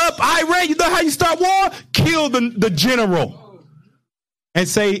 Rile up Iran. You know how you start war? Kill the general. And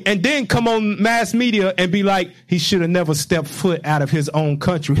then come on mass media and be like, he should have never stepped foot out of his own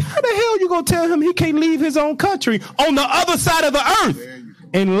country. How the hell you gonna tell him he can't leave his own country on the other side of the earth?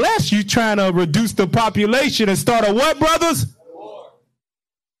 Unless you're trying to reduce the population and start a what, brothers?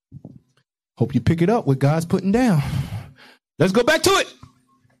 Hope you pick it up what God's putting down. Let's go back to it.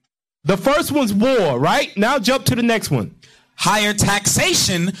 The first one's war, right? Now jump to the next one. Higher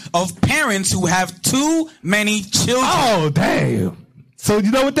taxation of parents who have too many children. Oh, damn. So you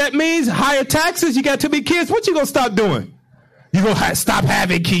know what that means? Higher taxes, you got too many kids. What you gonna stop doing? You gonna stop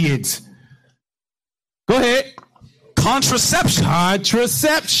having kids. Go ahead. Contraception.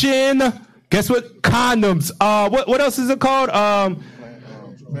 Guess what? Condoms. What else is it called?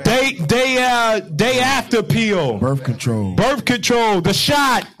 Day after pill. Birth control. The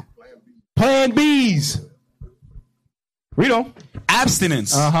shot. Plan Bs. Read on.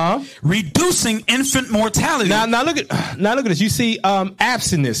 Abstinence. Reducing infant mortality. Now look at this. You see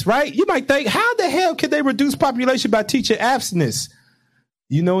abstinence, right? You might think, how the hell can they reduce population by teaching abstinence?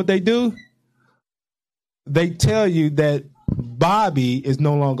 You know what they do? They tell you that Bobby is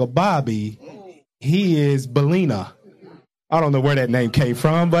no longer Bobby. He is Belina. I don't know where that name came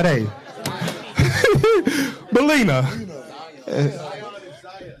from, but hey. Belina.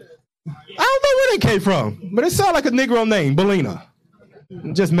 I don't know where they came from, but it sounds like a Negro name, Belina.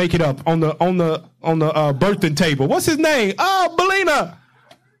 Just make it up on the birthing table. What's his name? Oh, Belina.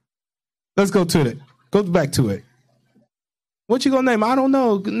 Let's go to it. Go back to it. What you gonna name? I don't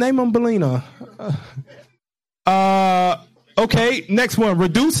know. Name him Belina. Okay. Next one.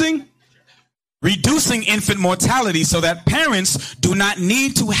 Reducing infant mortality so that parents do not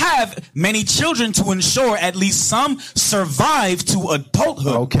need to have many children to ensure at least some survive to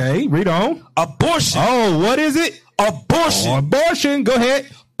adulthood. Okay, read on. Abortion. Oh, what is it? Abortion. Abortion. Go ahead.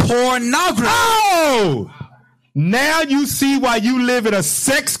 Pornography. Oh! Now you see why you live in a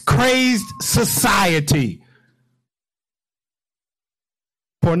sex-crazed society.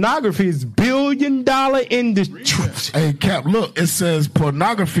 Pornography is billion-dollar industry. Hey, Cap, look, it says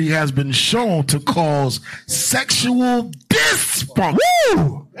pornography has been shown to cause sexual dysfunction.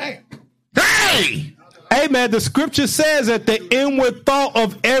 Woo! Hey! Hey, man, the scripture says that the inward thought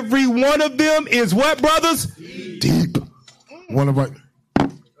of every one of them is what, brothers? Deep. One of our...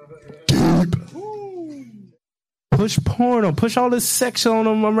 Deep. Push porn on, push all this sex on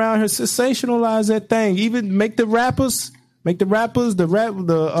them around here, sensationalize that thing. Even make the rappers... what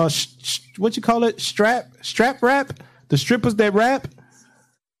you call it? Strap rap? The strippers that rap?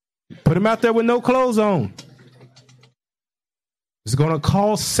 Put them out there with no clothes on. It's going to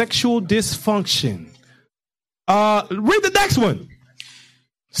cause sexual dysfunction. Read the next one.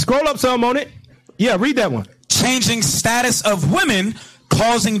 Scroll up some on it. Yeah, read that one. Changing status of women,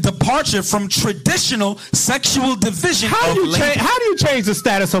 causing departure from traditional sexual division. How do you change the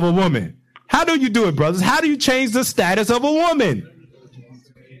status of a woman? How do you do it, brothers? How do you change the status of a woman?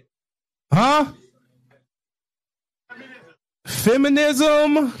 Huh?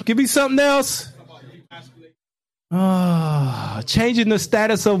 Feminism? Give me something else. Changing the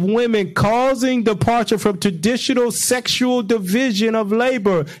status of women, causing departure from traditional sexual division of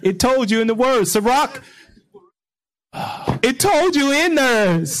labor. It told you in the word, Sirach. It told you in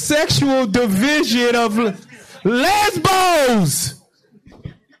there, sexual division of lesbos.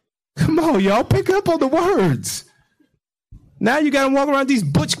 Come on, y'all, pick up on the words. Now you got to walk around these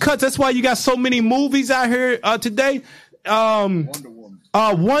butch cuts. That's why you got so many movies out here today.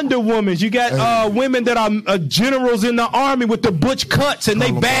 Wonder Woman. You got women that are generals in the army with the butch cuts, and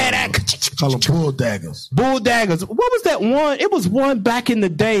they bad at call them bull daggers. Bull daggers. What was that one? It was one back in the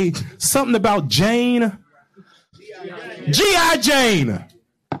day. Something about Jane. G.I. Jane.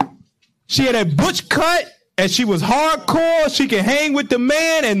 She had a butch cut. And she was hardcore. She could hang with the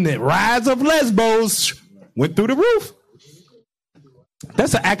man, and the rise of lesbos. went through the roof.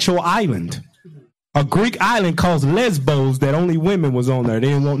 That's an actual island. A Greek island called Lesbos that only women was on there. They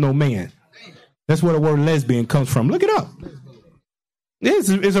didn't want no man. That's where the word lesbian comes from. Look it up. It's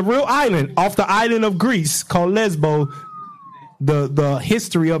a real island off the island of Greece called Lesbos. The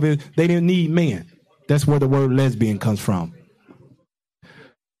history of it, they didn't need men. That's where the word lesbian comes from.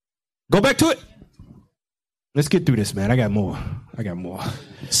 Go back to it. Let's get through this, man. I got more.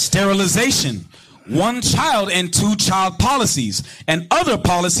 Sterilization. 1 child and 2 child policies, and other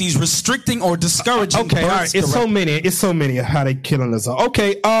policies restricting or discouraging. Okay, all right. It's so many of how they killing us.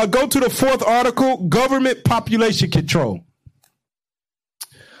 Okay, go to the 4th article. Government population control.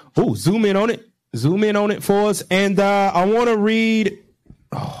 Oh, zoom in on it for us, and I want to read.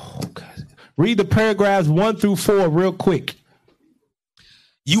 Read the paragraphs 1 through 4 real quick.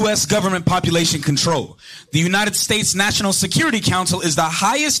 U.S. government population control. The United States National Security Council is the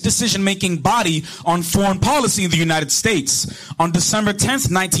highest decision-making body on foreign policy in the United States. On December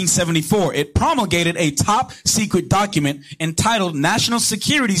 10th, 1974, it promulgated a top-secret document entitled National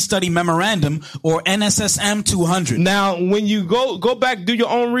Security Study Memorandum, or NSSM 200. Now, when you go back, do your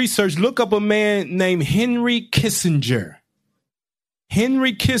own research, look up a man named Henry Kissinger.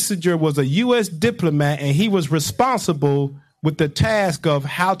 Henry Kissinger was a U.S. diplomat, and he was responsible with the task of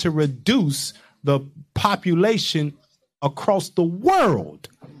how to reduce the population across the world.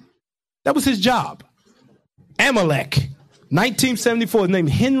 That was his job. Amalek, 1974, named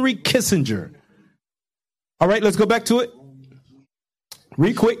Henry Kissinger. All right, let's go back to it.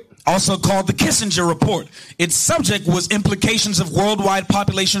 Real quick. Also called the Kissinger Report. Its subject was implications of worldwide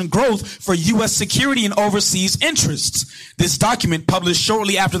population growth for U.S. security and overseas interests. This document, published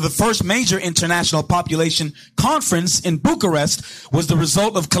shortly after the first major international population conference in Bucharest, was the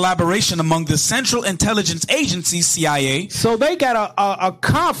result of collaboration among the Central Intelligence Agency, CIA. So they got a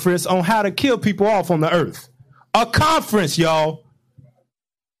conference on how to kill people off on the earth. A conference, y'all.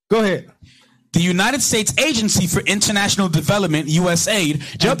 Go ahead. The United States Agency for International Development,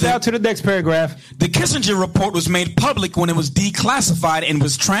 USAID. Jump down to the next paragraph. The Kissinger Report was made public when it was declassified and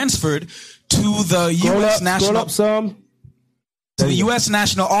was transferred to the U.S. National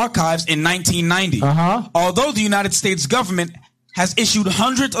Archives in 1990. Although the United States government has issued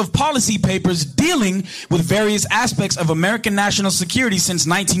hundreds of policy papers dealing with various aspects of American national security since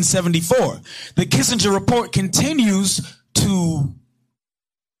 1974, the Kissinger Report continues to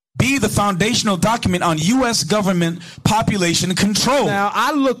be the foundational document on U.S. government population control. Now,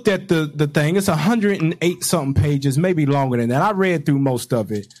 I looked at the thing. It's 108 something pages, maybe longer than that. I read through most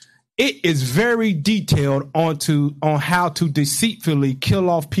of it. It is very detailed on how to deceitfully kill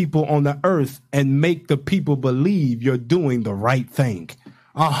off people on the earth and make the people believe you're doing the right thing.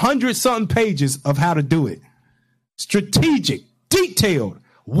 100 something pages of how to do it. Strategic, detailed,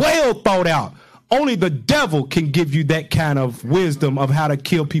 well thought out. Only the devil can give you that kind of wisdom of how to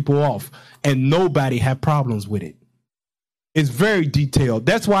kill people off, and nobody have problems with it. It's very detailed.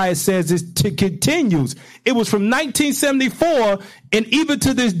 That's why it says it continues. It was from 1974, and even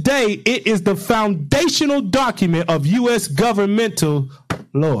to this day, it is the foundational document of U.S. governmental.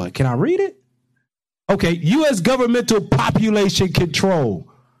 Lord, can I read it? Okay, U.S. governmental population control.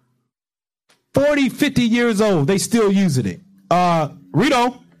 40, 50 years old. They still using it. Read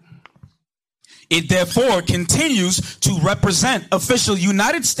on. It therefore continues to represent official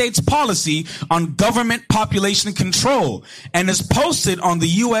United States policy on government population control and is posted on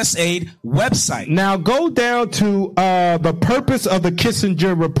the USAID website. Now go down to the purpose of the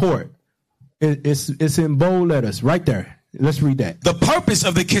Kissinger Report. It's in bold letters right there. Let's read that. The purpose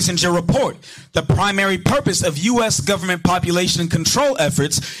of the Kissinger Report. The primary purpose of U.S. government population control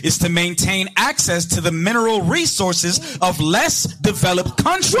efforts is to maintain access to the mineral resources of less developed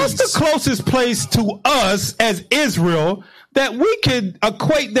countries. What's the closest place to us as Israel that we could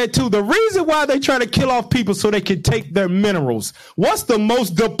equate that to? The reason why they try to kill off people so they can take their minerals. What's the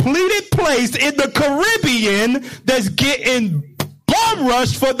most depleted place in the Caribbean that's getting bomb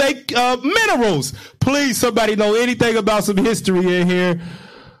rushed for their minerals? Please, somebody know anything about some history in here?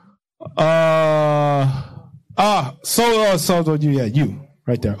 You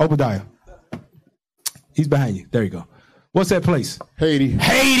right there, Obadiah. He's behind you. There you go. What's that place? Haiti.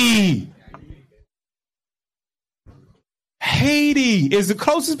 Haiti is the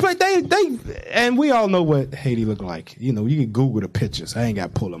closest place. They and we all know what Haiti look like. You know, you can Google the pictures. I ain't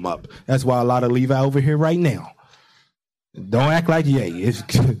got to pull them up. That's why a lot of Levi over here right now. Don't act like we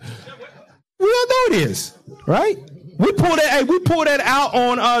all know it is, right? We pulled that out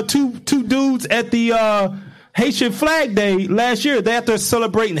on two dudes at the Haitian Flag Day last year. They after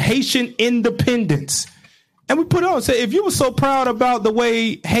celebrating Haitian independence, and we put it on. Say, if you were so proud about the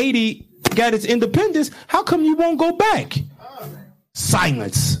way Haiti got its independence, how come you won't go back?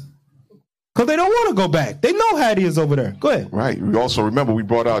 Silence. Because they don't want to go back. They know how it is over there. Go ahead. Right. We also remember we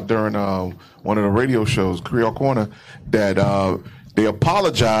brought out during one of the radio shows, Creole Corner, that they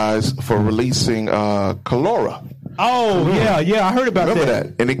apologized for releasing cholera. Oh, yeah, I heard about Remember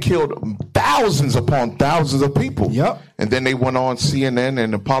that. And it killed thousands upon thousands of people. Yep. And then they went on CNN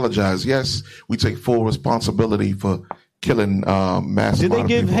and apologized. Yes, we take full responsibility for killing mass. Did they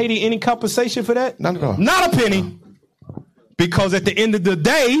give people. Haiti any compensation for that? None at all. Not a penny. Because at the end of the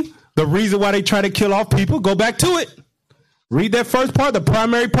day, the reason why they try to kill off people, go back to it. Read that first part, the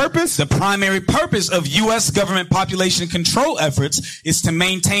primary purpose. The primary purpose of U.S. government population control efforts is to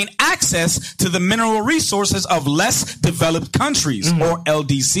maintain access to the mineral resources of less developed countries, or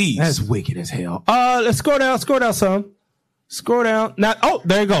LDCs. That's wicked as hell. Let's scroll down some. Scroll down. Now, oh,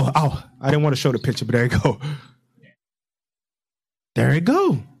 there you go. Oh, I didn't want to show the picture, but there you go. There you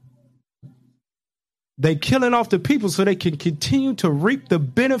go. They killing off the people so they can continue to reap the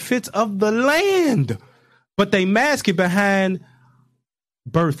benefits of the land. But they mask it behind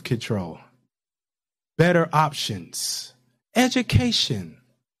birth control, better options, education.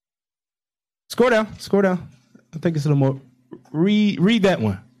 Scroll down. I think it's a little more. Read that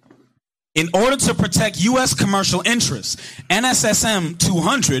one. In order to protect U.S. commercial interests, NSSM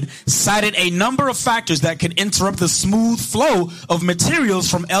 200 cited a number of factors that could interrupt the smooth flow of materials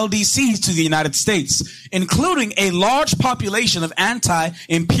from LDCs to the United States, including a large population of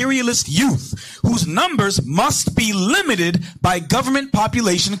anti-imperialist youth whose numbers must be limited by government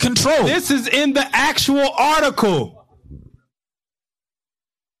population control. This is in the actual article.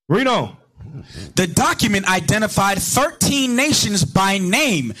 Read on. The document identified 13 nations by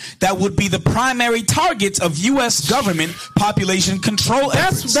name that would be the primary targets of U.S. government population control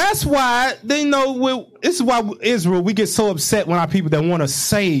efforts. That's why they know. This is why Israel, we get so upset when our people that want to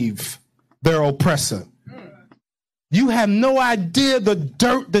save their oppressor. You have no idea the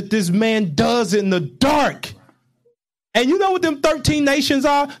dirt that this man does in the dark. And you know what them 13 nations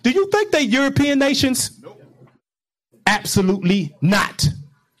are? Do you think they European nations? Nope. Absolutely not.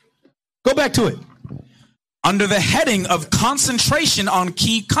 Go back to it. Under the heading of concentration on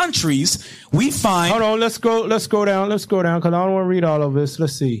key countries, we find... Hold on, let's go down, because I don't want to read all of this.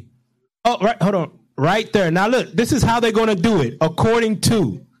 Let's see. Oh, right, hold on. Right there. Now, look, this is how they're going to do it, according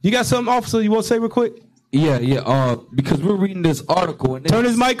to... You got something, officer, you want to say real quick? Yeah. Because we're reading this article... and turn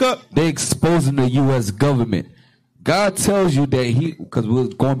his mic up. They're exposing the U.S. government. God tells you that because we're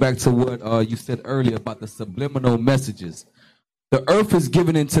going back to what you said earlier about the subliminal messages. The earth is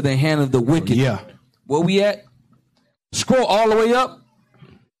given into the hand of the wicked. Yeah. Where we at? Scroll all the way up.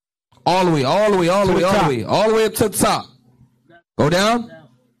 All the way up to the top. Go down.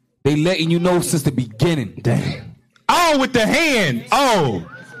 They letting you know since the beginning. Dang. Oh, with the hand. Oh,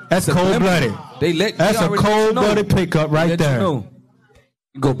 that's cold-blooded. That's a cold-blooded pickup right there. You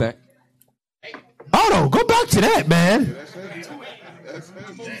go back. Hold on. Go back to that, man.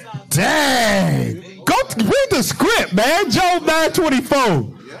 Dang. Go read the script, man. Job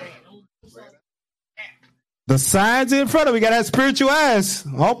 9:24. The signs in front of me got that spiritual eyes.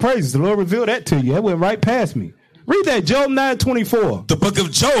 All praises. The Lord revealed that to you. That went right past me. Read that, Job 9:24. The book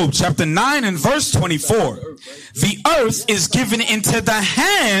of Job, chapter 9 and verse 24. The earth is given into the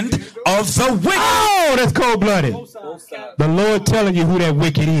hand of the wicked. Oh, that's cold-blooded. The Lord telling you who that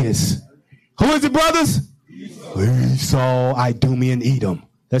wicked is. Who is it, brothers? Esau, Idumean, Edom.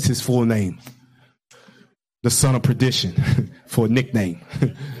 That's his full name. The son of perdition, for a nickname.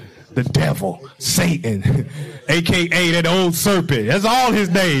 The devil, Satan, a.k.a. that old serpent. That's all his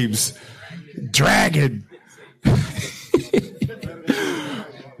names. Dragon.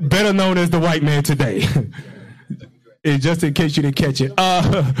 Better known as the white man today. And just in case you didn't catch it.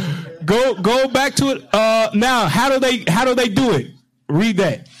 Go back to it. Now, how do they do it? Read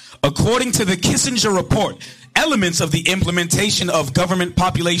that. According to the Kissinger report, elements of the implementation of government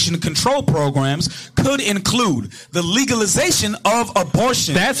population control programs could include the legalization of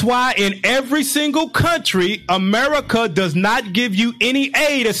abortion. That's why in every single country, America does not give you any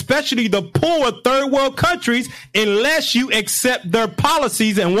aid, especially the poor third world countries, unless you accept their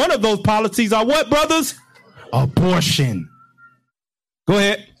policies. And one of those policies are what, brothers? Abortion. Go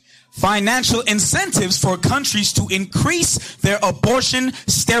ahead. Financial incentives for countries to increase their abortion,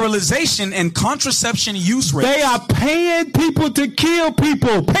 sterilization, and contraception use rates. They are paying people to kill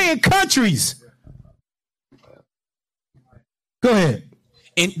people, paying countries. Go ahead.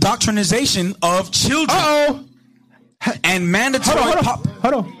 Indoctrination of children. Uh-oh. And mandatory...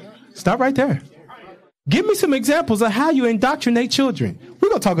 Hold on. Stop right there. Give me some examples of how you indoctrinate children. We're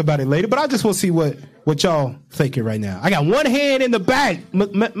going to talk about it later, but I just want to see what What y'all thinking right now? I got one hand in the back.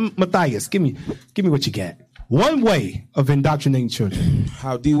 Matthias, give me what you got. One way of indoctrinating children.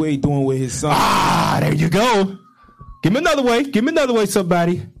 How D-Wade doing with his son? There you go. Give me another way. Give me another way,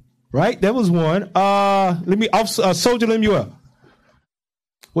 somebody. Right? That was one. Soldier Lemuel.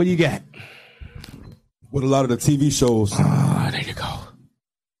 What do you got? With a lot of the TV shows. There you go.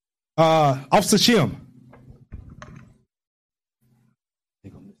 Officer Shim.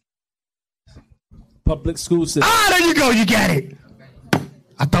 Public school system. There you go. You got it.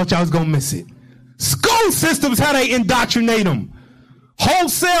 I thought y'all was going to miss it. School systems, how they indoctrinate them.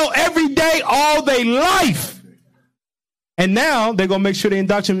 Wholesale every day, all day life. And now they're going to make sure they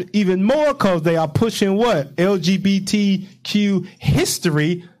indoctrinate even more because they are pushing what? LGBTQ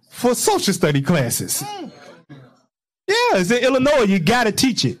history for social study classes. Yeah, it's in Illinois. You got to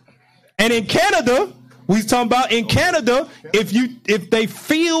teach it. And in Canada, we talking about in Canada, if they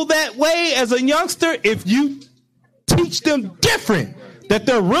feel that way as a youngster, if you teach them different, that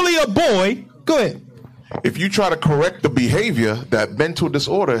they're really a boy, go ahead. If you try to correct the behavior, that mental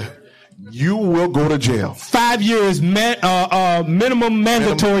disorder, you will go to jail. 5 years minimum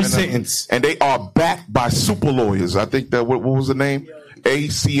mandatory sentence. And they are backed by super lawyers. I think that, what was the name?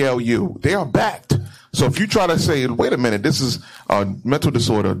 ACLU. They are backed. So if you try to say, wait a minute, this is a mental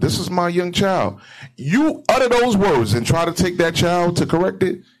disorder, this is my young child, you utter those words and try to take that child to correct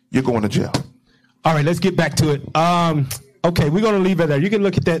it, you're going to jail. All right, let's get back to it. Okay, we're going to leave it there. You can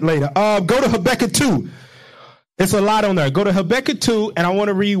look at that later. Go to Habakkuk 2. It's a lot on there. Go to Habakkuk 2, and I want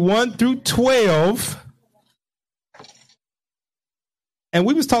to read 1 through 12. And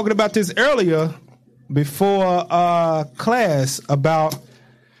we was talking about this earlier before class about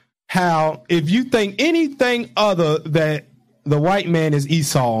how if you think anything other that the white man is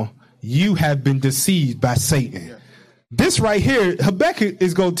Esau, you have been deceived by Satan. Yeah. This right here, Habakkuk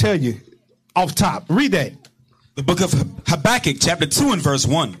is going to tell you off top. Read that. The book of Habakkuk, chapter 2 and verse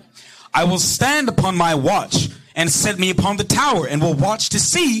 1. I will stand upon my watch and set me upon the tower and will watch to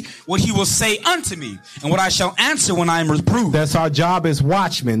see what he will say unto me and what I shall answer when I am reproved. That's our job as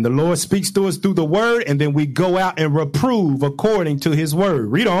watchmen. The Lord speaks to us through the word, and then we go out and reprove according to his word.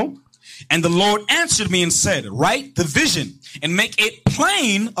 Read on. And the Lord answered me and said, write the vision and make it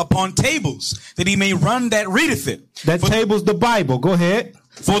plain upon tables, that he may run that readeth it. That table's the Bible. Go ahead.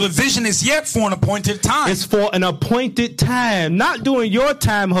 For the vision is yet for an appointed time. It's for an appointed time. Not during your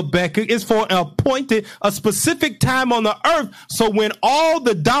time, Habakkuk. It's for a specific time on the earth. So when all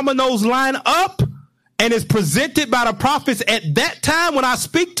the dominoes line up and is presented by the prophets at that time, when I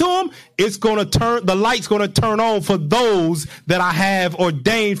speak to them, it's going to turn, the light's going to turn on for those that I have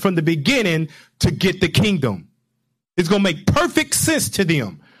ordained from the beginning to get the kingdom. It's going to make perfect sense to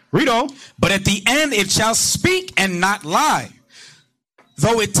them. Read on. But at the end it shall speak and not lie.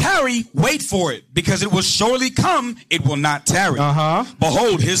 Though it tarry, wait for it, because it will surely come, it will not tarry.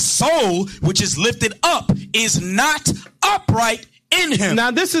 Behold, his soul, which is lifted up, is not upright in him. Now,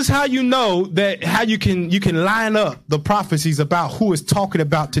 this is how you know that how you can line up the prophecies about who is talking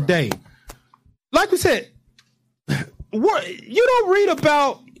about today. Like we said, you don't read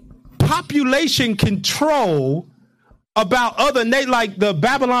about population control about other like the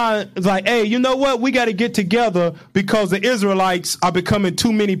Babylon is like, hey, you know what? We got to get together because the Israelites are becoming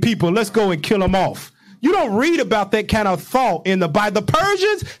too many people. Let's go and kill them off. You don't read about that kind of thought in the Bible. The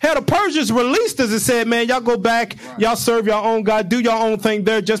Persians, the Persians released us and said, man, y'all go back, y'all serve your own God, do your own thing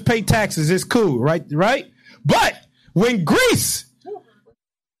there, just pay taxes. It's cool, right? But when Greece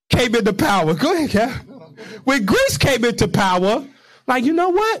came into power, go ahead, Cap. When Greece came into power, like, you know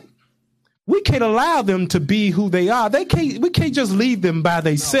what? We can't allow them to be who they are. We can't just leave them by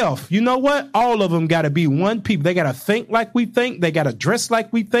themselves. You know what? All of them got to be one people. They got to think like we think. They got to dress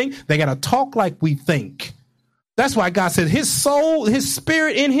like we think. They got to talk like we think. That's why God said his soul, his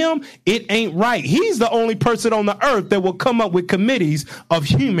spirit in him, it ain't right. He's the only person on the earth that will come up with committees of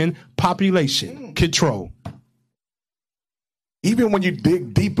human population control. Even when you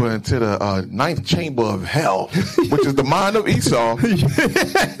dig deeper into the ninth chamber of hell, which is the mind of Esau,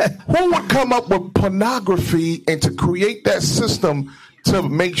 who would come up with pornography and to create that system to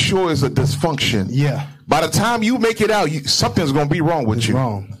make sure it's a dysfunction? Yeah. By the time you make it out, something's going to be wrong with you.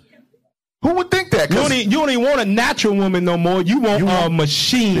 Wrong. Who would think that? You don't even want a natural woman no more. You want a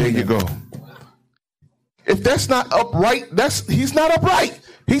machine. There you go. If that's not upright, he's not upright.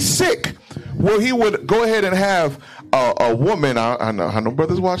 He's sick. Well, he would go ahead and have a woman, I know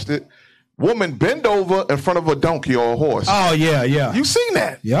brothers watched it, woman bend over in front of a donkey or a horse. Oh, yeah. You seen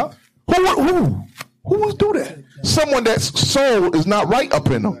that? Yeah. Who would do that? Someone that's soul is not right up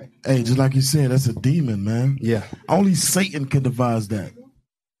in them. Hey, just like you said, that's a demon, man. Yeah. Only Satan can devise that.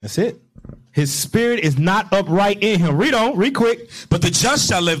 That's it. His spirit is not upright in him. Read on, read quick. But the just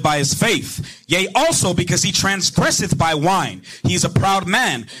shall live by his faith. Yea, also because he transgresseth by wine. He is a proud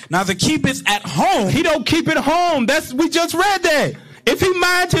man. Neither keepeth at home. He don't keep it home. We just read that. If he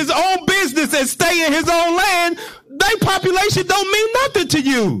minds his own business and stay in his own land, their population don't mean nothing to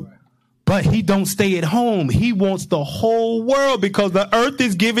you. But he don't stay at home. He wants the whole world because the earth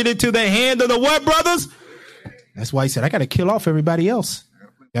is giving it to the hand of the what, brothers? That's why he said, I got to kill off everybody else.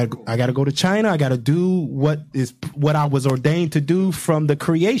 I got to go to China. I got to do what I was ordained to do from the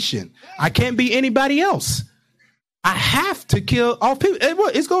creation. I can't be anybody else. I have to kill all people.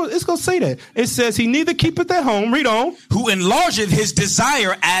 It's going to say that. It says he neither keepeth at home. Read on. Who enlargeth his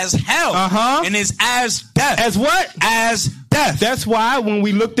desire as hell. And is as death. As what? As death. That's why when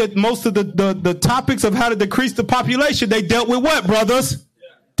we looked at most of the topics of how to decrease the population, they dealt with what, brothers?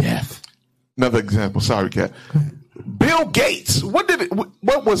 Death. Another example. Sorry, Cat. Bill Gates. What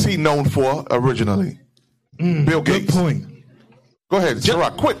was he known for originally? Bill Gates. Good point. Go ahead,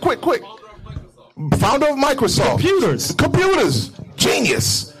 Chirac. Quick. Founder of Microsoft. Computers.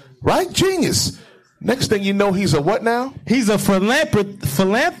 Genius. Right? Genius. Next thing you know, he's a what now? He's a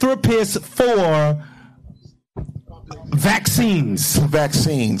philanthropist for vaccines.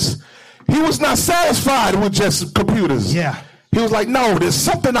 He was not satisfied with just computers. Yeah. He was like, no, there's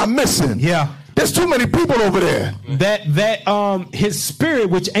something I'm missing. Yeah. There's too many people over there. That his spirit,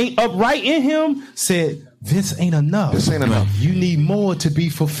 which ain't upright in him, said, this ain't enough. You need more to be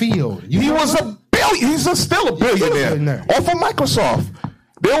fulfilled. He was a billion. He's still a billionaire. Off of Microsoft.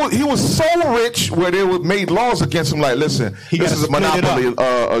 He was so rich where they made laws against him. Like, listen, this is a monopoly.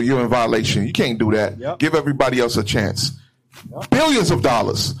 You're in violation. You can't do that. Yep. Give everybody else a chance. Yep. Billions of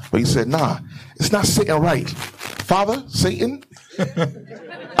dollars. But he said, nah, it's not sitting right. Father, Satan,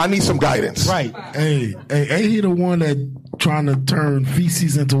 I need some guidance. Right. Hey, ain't he the one that trying to turn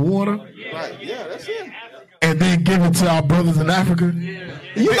feces into water? Right. Yeah, that's it. And then give it to our brothers in Africa?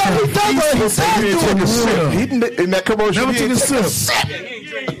 You know, he does in that commercial. Never took a sip.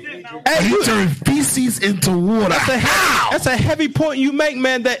 And he turned feces into water. That's a heavy point you make,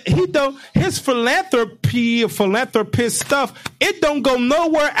 man. That his philanthropist stuff, it don't go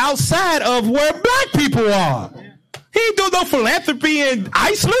nowhere outside of where black people are. He ain't do no philanthropy in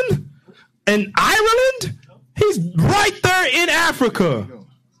Iceland and Ireland. He's right there in Africa.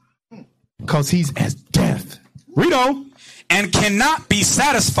 Because he's as death. Read on. And cannot be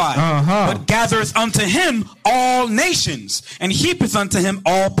satisfied, but gathereth unto him all nations, and heapeth unto him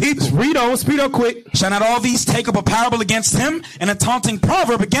all people. Read on, speed up quick. Shall not all these take up a parable against him, and a taunting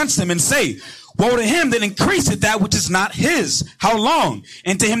proverb against him, and say, woe to him that increaseth that which is not his. How long?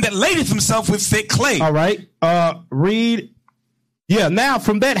 And to him that ladeth himself with thick clay. All right. Read. Yeah, now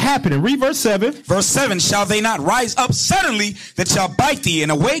from that happening, read verse 7. Verse 7, shall they not rise up suddenly that shall bite thee,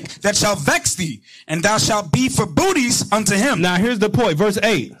 and awake that shall vex thee, and thou shalt be for booties unto him. Now here's the point, verse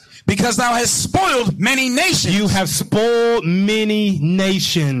 8. Because thou hast spoiled many nations. You have spoiled many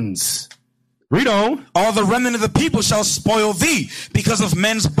nations. Read on. All the remnant of the people shall spoil thee because of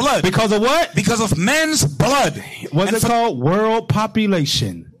men's blood. Because of what? Because of men's blood. What's it called? World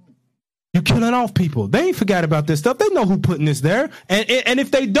population. You killing off people. They ain't forgot about this stuff. They know who putting this there. And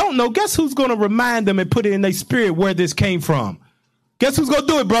if they don't know, guess who's going to remind them and put it in their spirit where this came from? Guess who's going to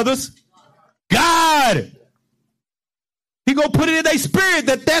do it, brothers? God. He going to put it in their spirit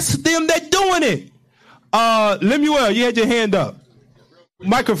that's them that doing it. Lemuel, you had your hand up.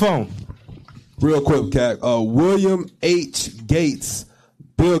 Microphone. Real quick, Cat. William H. Gates,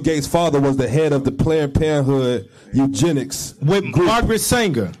 Bill Gates' father, was the head of the Planned Parenthood eugenics with group. Margaret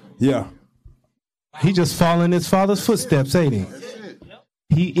Sanger. Yeah. He just following his father's footsteps, ain't he?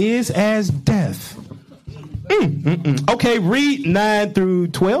 He is as death. Okay, read 9 through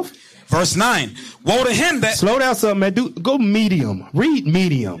 12. Verse 9. Woe to him that... Slow down some, man. Go medium. Read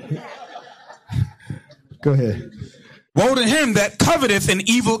medium. Go ahead. Woe to him that coveteth an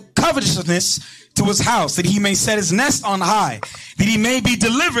evil covetousness to his house, that he may set his nest on high, that he may be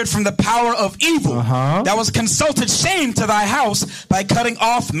delivered from the power of evil. That was consulted shame to thy house by cutting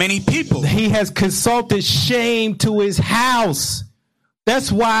off many people. He has consulted shame to his house.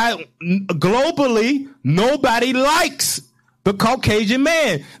 That's why globally nobody likes the Caucasian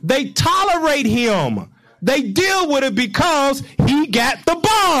man. They tolerate him. They deal with it because he got the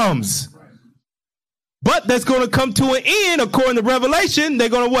bombs. But that's going to come to an end, according to Revelation. They're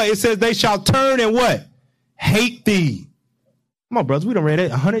going to what? It says they shall turn and what? Hate thee. Come on, brothers. We done read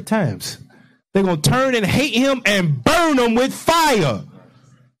it 100 times. They're going to turn and hate him and burn him with fire.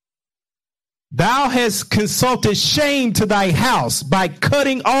 Thou hast consulted shame to thy house by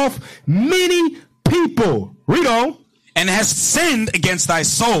cutting off many people. Read on. and hast sinned against thy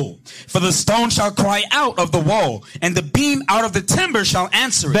soul. For the stone shall cry out of the wall, and the beam out of the timber shall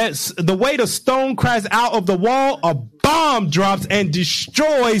answer it. That's the way the stone cries out of the wall. A bomb drops and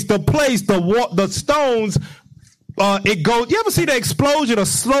destroys the place. The stones. It goes. You ever see the explosion, a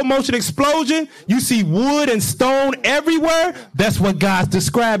slow motion explosion? You see wood and stone everywhere. That's what God's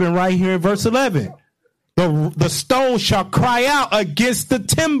describing right here in verse 11. The stone shall cry out against the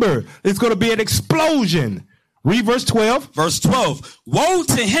timber. It's going to be an explosion. Read verse 12. Verse 12. Woe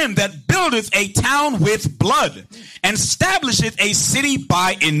to him that buildeth a town with blood, and establisheth a city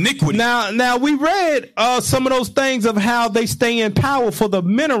by iniquity. Now we read some of those things of how they stay in power for the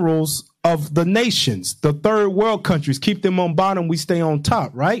minerals of the nations, the third world countries. Keep them on bottom, we stay on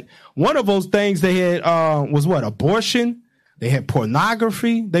top, right? One of those things they had was what? Abortion. They had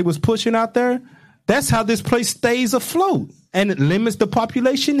pornography they was pushing out there. That's how this place stays afloat, and it limits the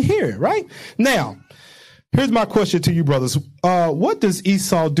population here, right? Now, here's my question to you, brothers. What does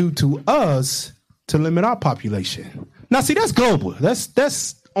Esau do to us to limit our population? Now, see, that's global.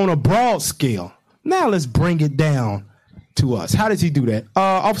 That's on a broad scale. Now let's bring it down to us. How does he do that?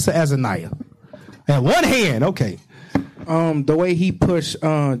 Officer Azaniah. At one hand, okay. The way he pushed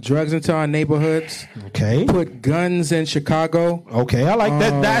drugs into our neighborhoods. Okay. Put guns in Chicago. Okay, I like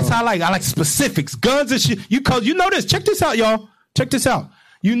that. That's how I like specifics. Guns and shit. You know this. Check this out, y'all. Check this out.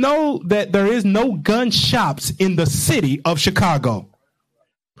 You know that there is no gun shops in the city of Chicago.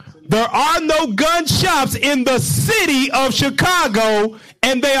 There are no gun shops in the city of Chicago,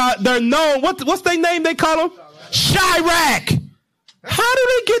 and they're known. What's their name? They call them Chirac. How do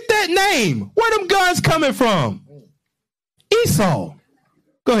they get that name? Where them guns coming from? Esau.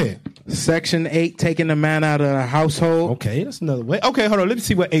 Go ahead. Section 8, taking the man out of the household. Okay, that's another way. Okay, hold on. Let me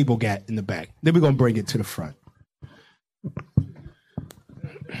see what Abel got in the back. Then we're going to bring it to the front.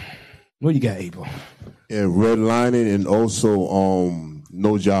 What you got, Abel? Yeah, redlining and also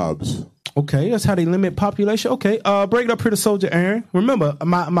no jobs. Okay, that's how they limit population. Okay, bring it up here to Soldier Aaron. Remember,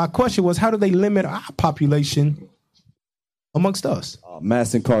 my question was, how do they limit our population amongst us?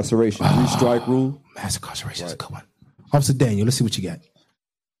 Mass incarceration, 3-strike rule. Mass incarceration is a good one. Officer Daniel, let's see what you got.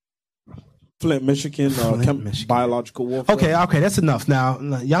 Flint, Michigan, Michigan. Biological warfare. Okay, that's enough. Now,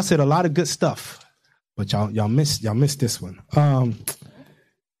 y'all said a lot of good stuff, but y'all missed this one.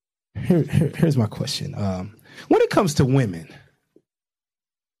 Here's my question. When it comes to women,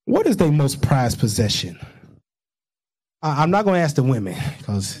 what is their most prized possession? I'm not going to ask the women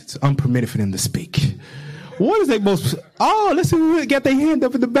because it's unpermitted for them to speak. What is their most? Oh, let's see who got their hand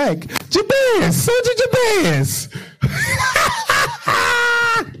up in the back. Jabez, Soldier Jabez.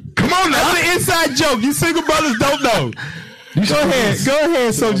 Come on now. That's an inside joke. You single brothers don't know. Go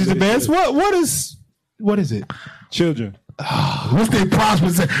ahead, Soldier Jabez. What is it? Children. What's their prized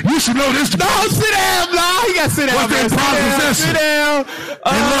possession? You should know this. No, sit down. No, you got to sit down. What's their prized possession? Sit down.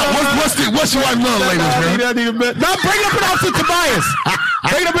 What's your wife love language, man? No, bring it up in Officer Tobias.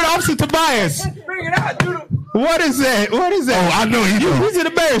 Bring it up in Officer Tobias. Bring it out, dude. What is that? Oh, I know he's in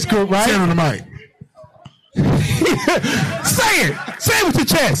the Bears group, right? Say it on the mic. Say it with your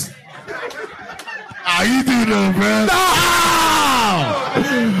chest. You do know, man. No!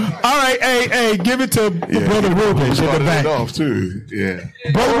 All right, hey, give it to Brother Ruben in the back. Off too. Yeah.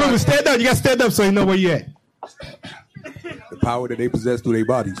 Brother Ruben, stand up. You got to stand up so you know where you at. The power that they possess through their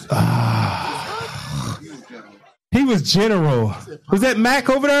bodies. He was general. Was that Mac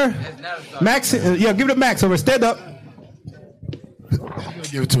over there? Max? Yeah, give it to Max over. Stand up.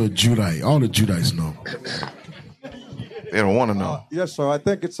 Give it to a Judite. All the Judites know. They don't want to know. Yes, sir. I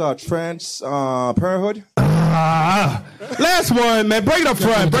think it's Trans Parenthood. Last one, man. Break it up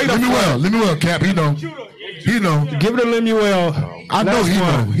front. Lemuel, Cap. He know. Give it to Lemuel. I know he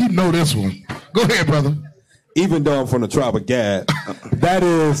know. He know this one. Go ahead, brother. Even though I'm from the tribe of Gad, that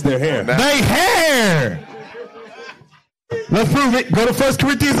is their hair. They hair. Let's prove it. Go to 1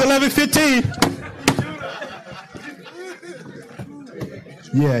 Corinthians 11:15.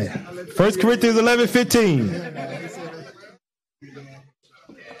 Yeah. 1 Corinthians 11:15.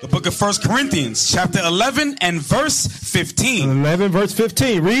 The book of 1 Corinthians, chapter 11 and verse 15. 11 verse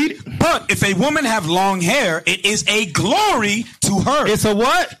 15. Read. But if a woman have long hair, it is a glory to her. It's a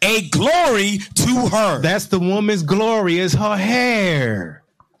what? A glory to her. That's the woman's glory, is her hair.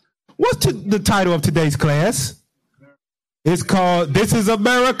 What's the title of today's class? It's called This is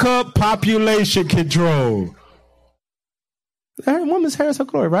America, Population Control. Woman's hair is her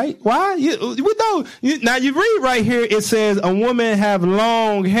glory, right? Why? Now you read right here, it says a woman have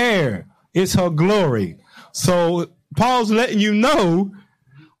long hair. It's her glory. So Paul's letting you know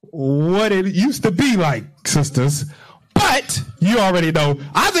what it used to be like, sisters. But you already know.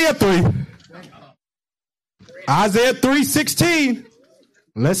 Isaiah 3. Isaiah 3:16.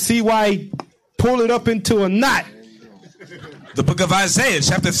 Let's see why he pulled it up into a knot. The book of Isaiah,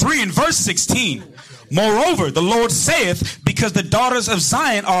 chapter 3 and verse 16. Moreover, the Lord saith, because the daughters of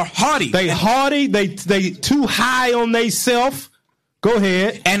Zion are haughty. They haughty, they too high on theyself. Go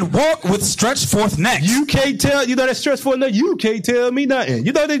ahead. And walk with stretched forth necks. You can't tell, you know that stretched forth neck, you can't tell me nothing.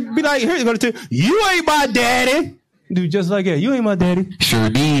 You know they be like, here, you're gonna tell you ain't my daddy. Dude, just like that. You ain't my daddy. Sure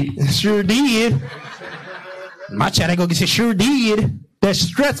did. Sure did. My child ain't gonna get you sure did. That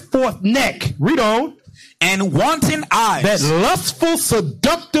stretched forth neck. Read on. And wanton eyes. That lustful,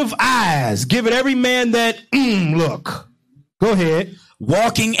 seductive eyes. Give it every man that look. Go ahead.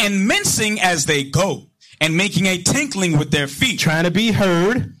 Walking and mincing as they go, and making a tinkling with their feet. Trying to be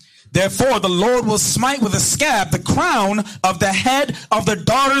heard. Therefore, the Lord will smite with a scab the crown of the head of the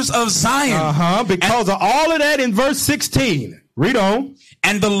daughters of Zion. Because of all of that in verse 16. Read on.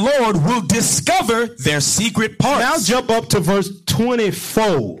 And the Lord will discover their secret parts. Now jump up to verse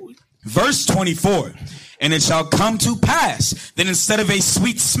 24. Verse 24. And it shall come to pass that instead of a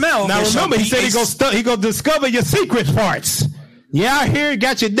sweet smell, now remember, he said he gonna discover your secret parts. Yeah, I hear you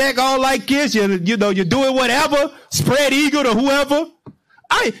got your neck all like this. You're doing whatever, spread eagle to whoever.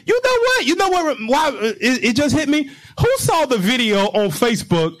 You know what? Why it just hit me? Who saw the video on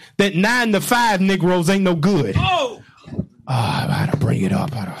Facebook that 9 to 5 Negroes ain't no good? I gotta bring it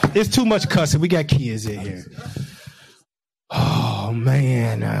up. It's too much cussing. We got kids in here. Oh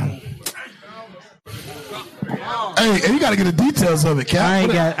man. Hey, you gotta get the details of it, Cap.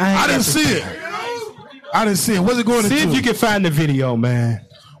 I didn't see it. I didn't see it. What's it going into? See if you can find the video, man.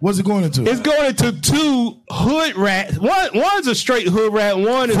 What's it going into? It's going into 2 hood rats. One's a straight hood rat.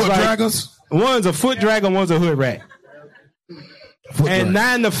 One is foot draggers. One's a foot dragger. One's a hood rat. And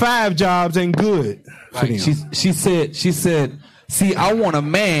 9 to 5 jobs ain't good. Right. She said, see, I want a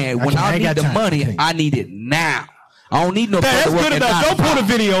man when I need the money, I need it now. I don't need no. That's good enough. Don't pull the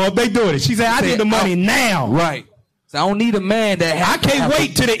video up. They doing it. She said, I need the money now. Right. So I don't need a man that I can't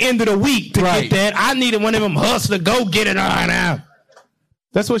wait till the end of the week to get that. I need one of them hustlers. Go get it on now.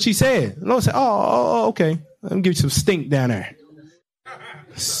 That's what she said. Lord said, oh, okay. Let me give you some stink down there.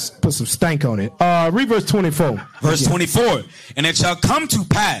 Put some stank on it. Read verse 24. Verse 24. And it shall come to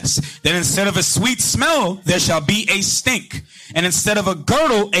pass that instead of a sweet smell, there shall be a stink. And instead of a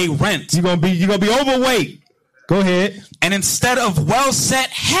girdle, a rent. You're gonna be overweight. Go ahead. And instead of well set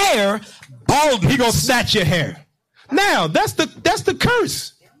hair, baldness. He gonna snatch your hair. Now that's the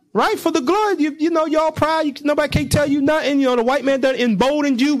curse, right? For the glory, you know y'all pride. Nobody can't tell you nothing. You know the white man done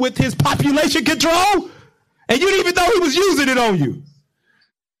emboldened you with his population control, and you didn't even know he was using it on you.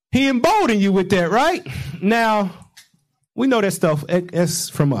 He emboldened you with that, right? Now we know that stuff. That's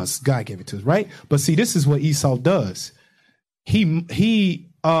from us. God gave it to us, right? But see, this is what Esau does. He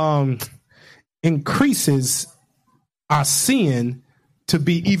increases our sin to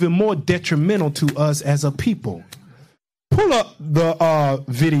be even more detrimental to us as a people. Pull up the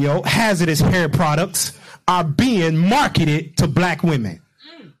video. Hazardous hair products are being marketed to black women.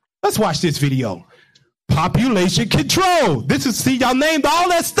 Let's watch this video. Population control. See, y'all named all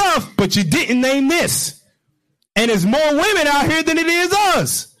that stuff, but you didn't name this. And there's more women out here than it is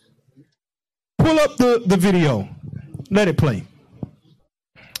us. Pull up the video. Let it play.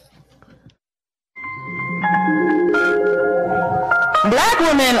 Black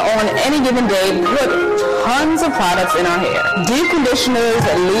women on any given day put tons of products in our hair. Deep conditioners,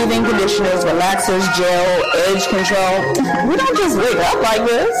 leave-in conditioners, relaxers, gel, edge control. We don't just wake up like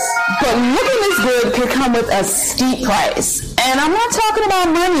this. But looking this good could come with a steep price. And I'm not talking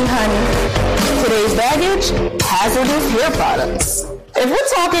about money, honey. Today's baggage, hazardous hair products. If we're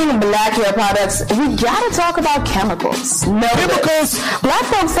talking black hair products, we gotta talk about chemicals. Chemicals. Black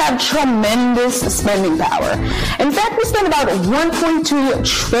folks have tremendous spending power. In fact, we spend about $1.2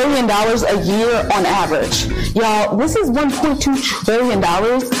 trillion a year on average. Y'all, this is $1.2 trillion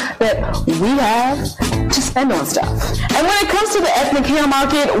that we have to spend on stuff. And when it comes to the ethnic hair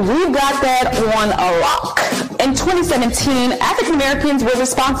market, we've got that on a lock. In 2017, African Americans were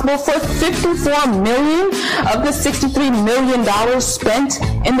responsible for $54 million of the $63 million spent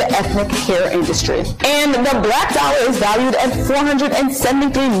in the ethnic hair industry. And the black dollar is valued at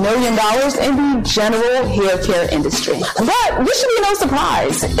 $473 million in the general hair care industry. But this should be no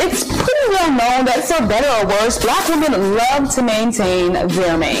surprise. It's pretty well known that for better or worse, black women love to maintain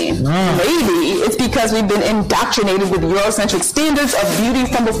their mane. Maybe it's because we've been indoctrinated with Eurocentric standards of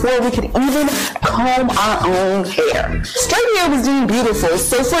beauty from before we could even comb our own hair. Straight hair was deemed beautiful,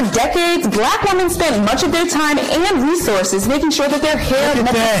 so for decades, black women spent much of their time and resources making sure that their hair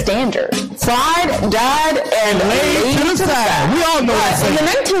perfect standard. Fried, dyed, and laid to the side. We all know that. In the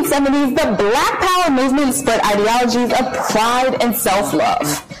 1970s, the Black Power movement spread ideologies of pride and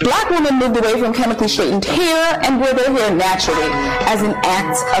self-love. Black women moved away from chemically straightened hair and wore their hair naturally as an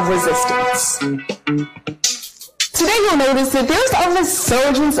act of resistance. Today you'll notice that there's a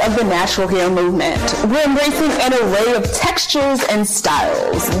resurgence of the natural hair movement. We're embracing an array of textures and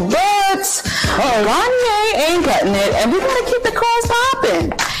styles, but Kanye ain't cutting it, and we gotta keep the curls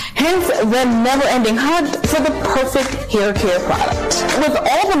popping. Hence, the never-ending hunt for the perfect hair care product. With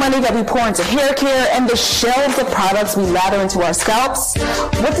all the money that we pour into hair care and the shelves of products we lather into our scalps,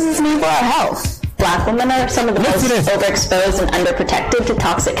 what does this mean for our health? Black women are some of the most overexposed and underprotected to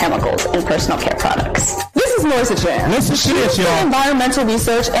toxic chemicals in personal care products. This is Melissa Chan. Listen to this, She's y'all. the environmental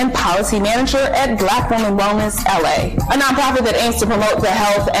research and policy manager at Black Women Wellness LA, a nonprofit that aims to promote the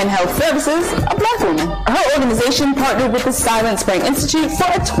health and health services of Black women. Her organization partnered with the Silent Spring Institute for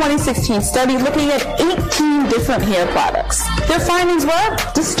a 2016 study looking at 18 different hair products. Their findings were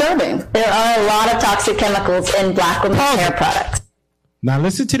disturbing. There are a lot of toxic chemicals in Black women's hair products. Now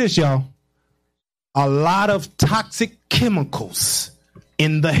listen to this, y'all. A lot of toxic chemicals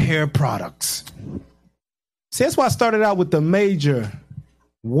in the hair products. See, that's why I started out with the major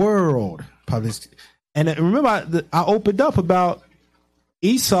world public. And remember, I opened up about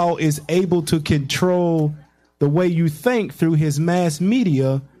Esau is able to control the way you think through his mass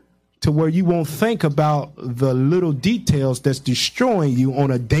media to where you won't think about the little details that's destroying you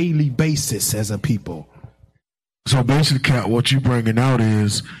on a daily basis as a people. So basically, Kat, what you bringing out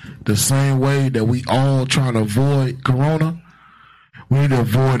is the same way that we all trying to avoid corona, we need to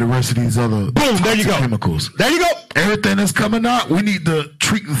avoid the rest of these other chemicals. There you go. Everything that's coming out, we need to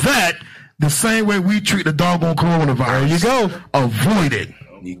treat that the same way we treat the doggone coronavirus. There you go. Avoid it.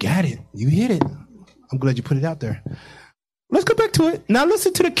 You got it. You hit it. I'm glad you put it out there. Let's go back to it. Now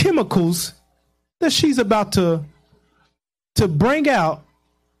listen to the chemicals that she's about to bring out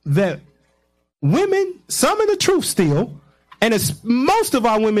that women, some of the truth still, and it's most of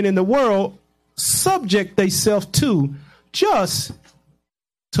our women in the world subject themselves to just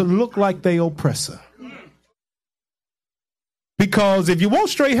to look like they oppressor. Because if you want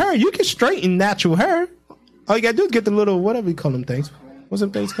straight hair, you can straighten natural hair. All you gotta do is get the little, whatever you call them things. What's them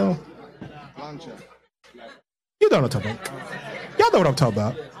things called? You know what I'm talking about. Y'all know what I'm talking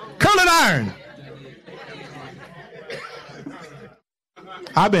about. Curling iron.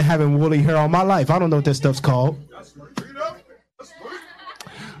 I've been having woolly hair all my life. I don't know what that stuff's called.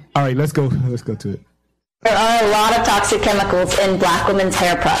 All right, let's go to it. There are a lot of toxic chemicals in Black women's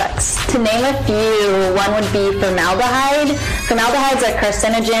hair products. To name a few, one would be formaldehyde. Formaldehyde is a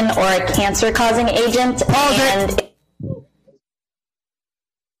carcinogen or a cancer-causing agent.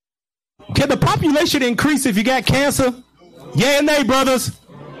 Can the population increase if you got cancer? Yeah and nay, brothers.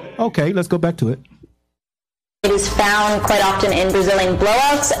 Okay, let's go back to it. It is found quite often in Brazilian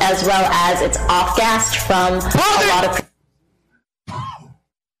blowouts, as well as it's off-gassed from a lot of...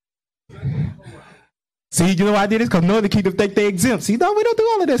 See, you know why I did this? Because Northern Kingdom think they exempt. See, no, we don't do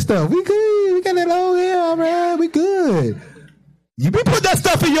all of that stuff. We good. We got that long hair, all right. We good. You be put that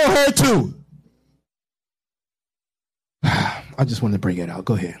stuff in your hair, too. I just wanted to bring it out.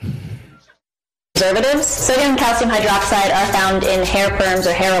 Go ahead. Preservatives. Sodium and calcium hydroxide are found in hair perms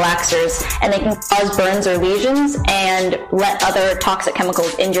or hair relaxers, and they can cause burns or lesions and let other toxic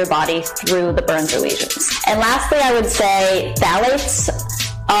chemicals into your body through the burns or lesions. And lastly, I would say phthalates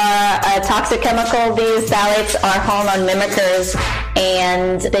are a toxic chemical. These phthalates are hormone mimickers,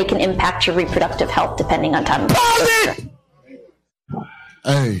 and they can impact your reproductive health depending on time of birth.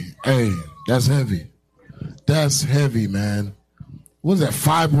 Hey, that's heavy. That's heavy, man. What is that?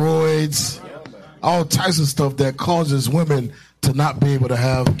 Fibroids, all types of stuff that causes women to not be able to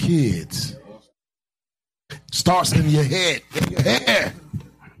have kids. Starts in your head. Yeah.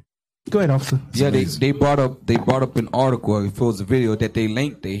 Go ahead, officer. Yeah, they brought up an article, if it was a video, that they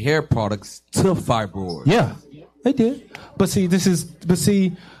linked their hair products to fibroids. Yeah, they did. But see,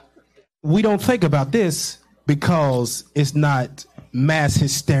 we don't think about this because it's not mass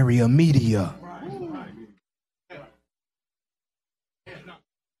hysteria media.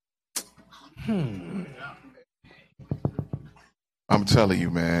 I'm telling you,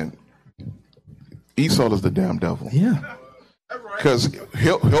 man, Esau is the damn devil. Yeah. Because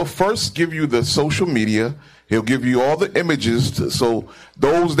he'll first give you the social media. He'll give you all the images. So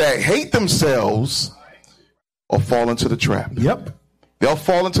those that hate themselves will fall into the trap. Yep. They'll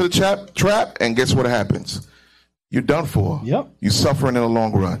fall into the trap, and guess what happens? You're done for. Yep. You're suffering in the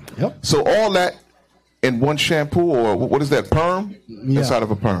long run. Yep. So all that in one shampoo, or what is that, perm? Yeah. Inside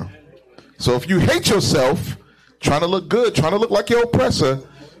of a perm. So if you hate yourself, trying to look good, trying to look like your oppressor,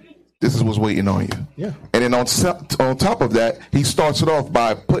 this is what's waiting on you. Yeah. And then on top of that, he starts it off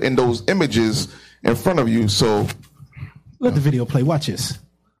by putting those images in front of you. So let the video play. Watch this.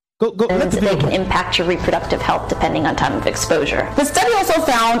 Go. Let the they can impact your reproductive health depending on time of exposure. The study also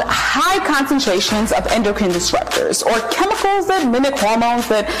found high concentrations of endocrine disruptors, or chemicals that mimic hormones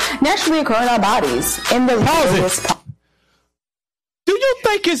that naturally occur in our bodies. In the Do you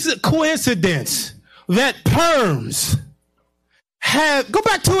think it's a coincidence that perms have, go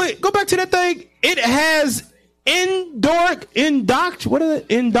back to that thing, it has endocrine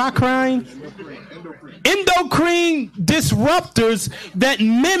disruptors that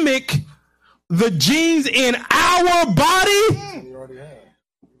mimic the genes in our body?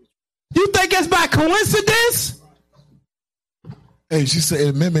 You think it's by coincidence? Hey, she said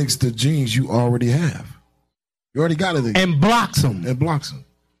it mimics the genes you already have. You already got it. And blocks them.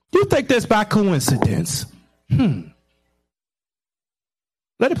 You think that's by coincidence?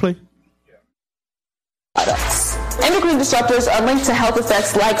 Let it play. Endocrine disruptors are linked to health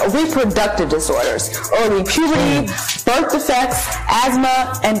effects like reproductive disorders, early puberty, birth defects,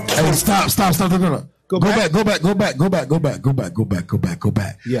 asthma, and cancer. Hey, stop. Go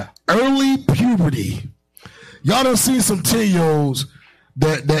back. Yeah. Early puberty. Y'all done seen some 10-year-olds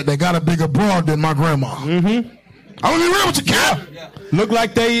that got a bigger broad than my grandma. Mm-hmm. I'm gonna be real with you, Cap. Look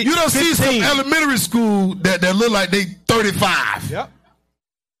like they. You done see some elementary school that look like they 35. Yep.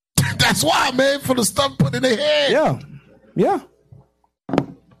 That's why, man, for the stuff put in their head. Yeah.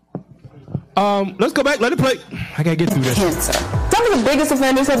 Let's go back. Let it play. I gotta get through this. Cancer. Some of the biggest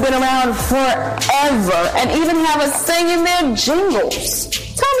offenders have been around forever and even have us singing their jingles.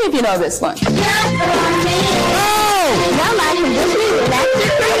 Tell me if you know this one.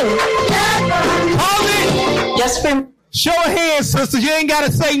 Just for show of hands, sisters. You ain't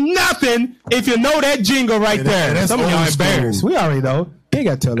gotta say nothing if you know that jingle right there. That's Some of y'all old school. embarrassed. We already know. You ain't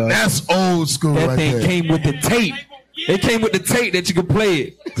gotta tell us. That's old school. That right thing there. came with the tape. It came with the tape that you could play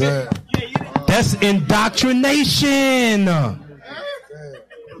it. That's indoctrination.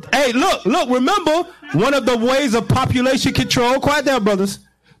 Hey, look, remember, one of the ways of population control, quiet down, brothers.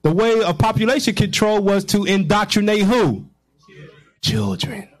 The way of population control was to indoctrinate who?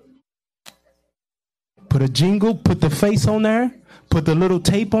 Children. Put a jingle, put the face on there, put the little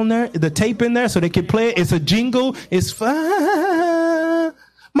tape on there, the tape in there so they can play it. It's a jingle. It's fun.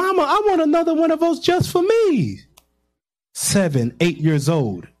 Mama, I want another one of those just for me. 7, 8 years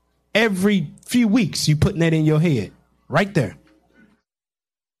old. Every few weeks, you putting that in your head. Right there.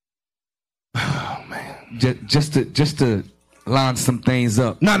 Oh, man. Just to line some things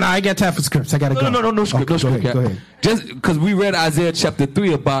up. No, I got time for scripts. I got to go. No script. Go ahead. Just because we read Isaiah chapter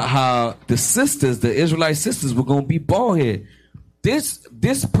 3 about how the Israelite sisters were going to be bald head. This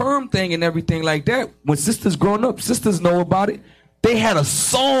perm thing and everything like that, when sisters growing up, sisters know about it. They had a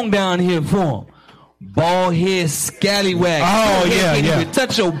song down here for them. Bald head scallywag. Oh, yeah. Can't even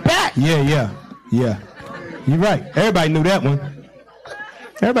touch your back. Yeah. You're right. Everybody knew that one.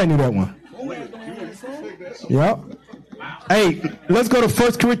 Yep. Hey, let's go to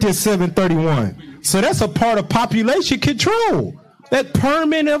 1 Corinthians 7:31. So that's a part of population control. That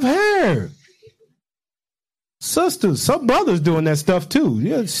perming of hair. Sisters, some brothers doing that stuff too.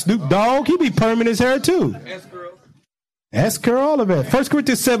 Yeah, Snoop Dogg, he be perming his hair too. Ask her all of that. 1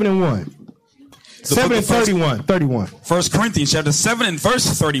 Corinthians 7:1. 31. 1 Corinthians chapter 7 and verse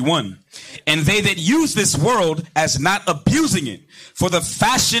 31. And they that use this world as not abusing it, for the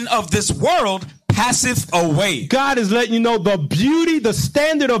fashion of this world passeth away. God is letting you know the beauty, the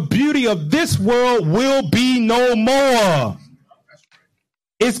standard of beauty of this world will be no more.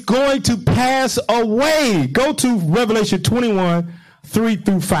 It's going to pass away. Go to Revelation 21,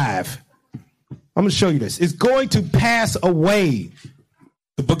 3-5. I'm going to show you this. It's going to pass away.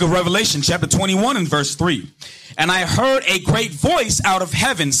 The book of Revelation, chapter 21 and verse 3. And I heard a great voice out of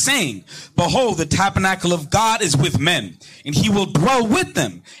heaven saying, Behold, the tabernacle of God is with men, and he will dwell with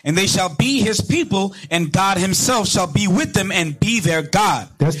them, and they shall be his people, and God himself shall be with them and be their God.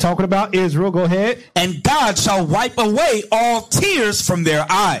 That's talking about Israel. Go ahead. And God shall wipe away all tears from their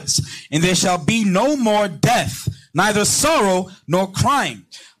eyes, and there shall be no more death, neither sorrow nor crying.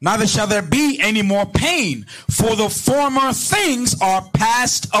 Neither shall there be any more pain, for the former things are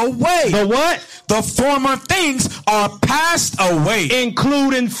passed away. The what? The former things are passed away.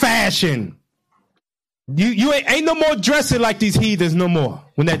 Including fashion. You ain't no more dressing like these heathens no more.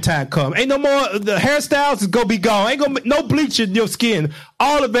 when that time comes. Ain't no more, the hairstyles is going to be gone. Ain't going to no bleach in your skin.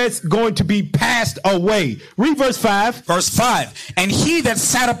 All of that's going to be passed away. Read verse 5. Verse 5. And he that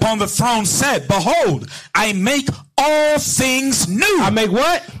sat upon the throne said, behold, I make all things new. I make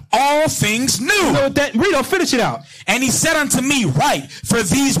what? All things new. You know what that, read on, finish it out. And he said unto me, write, for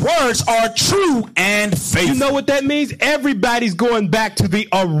these words are true and faithful. You know what that means? Everybody's going back to the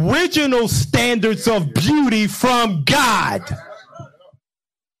original standards of beauty from God.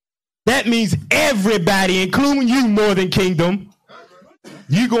 That means everybody, including you, Northern Kingdom.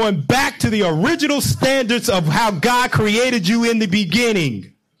 You're going back to the original standards of how God created you in the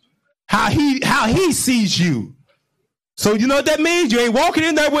beginning. How he sees you. So you know what that means? You ain't walking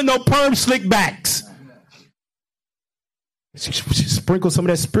in there with no perm slick backs. Sprinkle some of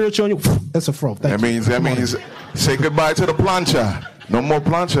that spiritual on you. That's a fro. That means say goodbye to the plancha. No more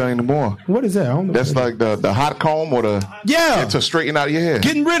plancha anymore. What is that? I don't know. That's like the hot comb or the to straighten out your hair.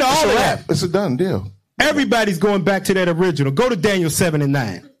 Getting rid of all of that. It's a done deal. Everybody's going back to that original. Go to Daniel 7 and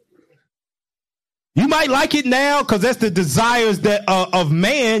 9. You might like it now because that's the desires that of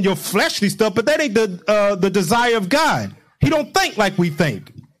man, your fleshly stuff, but that ain't the desire of God. He don't think like we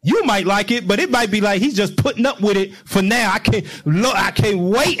think. You might like it, but it might be like he's just putting up with it for now. I can't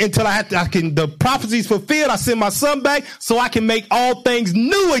wait until the prophecy's fulfilled. I send my son back so I can make all things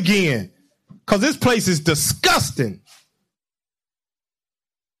new again. Because this place is disgusting.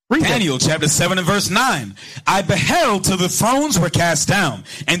 Daniel chapter 7 and verse 9. I beheld till the thrones were cast down,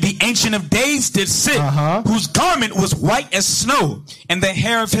 and the Ancient of Days did sit, whose garment was white as snow, and the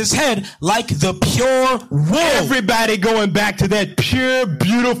hair of his head like the pure wool. Everybody going back to that pure,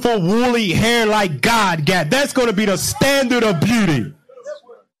 beautiful, woolly hair like God got. That's going to be the standard of beauty.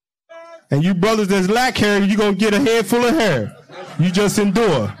 And you brothers that lack hair, you're going to get a head full of hair. You just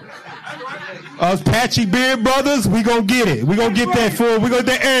endure. Us patchy beard brothers, we gonna get it. We gonna get that full. We gonna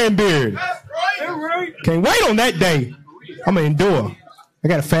get that Aaron beard. Can't wait on that day. I'm gonna endure. I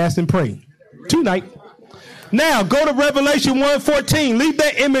gotta fast and pray tonight. Now go to Revelation 1:14. Leave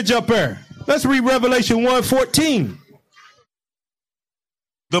that image up there. Let's read Revelation 1:14.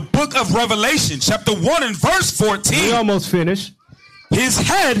 The book of Revelation, chapter 1 and verse 14. We almost finished. His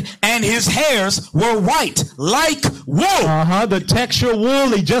head and his hairs were white, like wool. The texture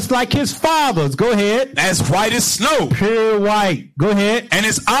woolly, just like his father's. Go ahead. As white as snow. Pure white. Go ahead. And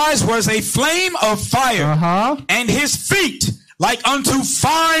his eyes were as a flame of fire. And his feet like unto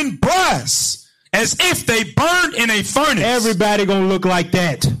fine brass, as if they burned in a furnace. Everybody gonna look like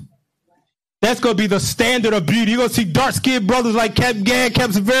that. That's gonna be the standard of beauty. You're gonna see dark-skinned brothers like Captain Gad,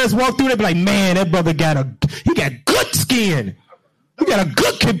 Captain Severus walk through there, be like, man, that brother got good skin. You got a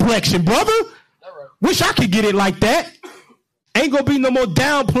good complexion, brother. Wish I could get it like that. Ain't gonna be no more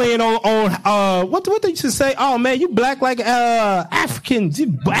downplaying on what they used to say. Oh man, you black like African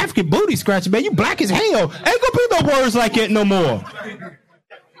booty scratching, man. You black as hell. Ain't gonna be no words like that no more.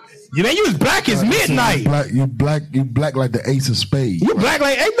 You man, you as black as midnight. You black like the ace of spades. You black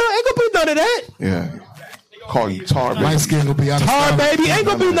like ain't gonna be none of that. Yeah. Call you tar baby. Light skin gonna be out of tar baby. Ain't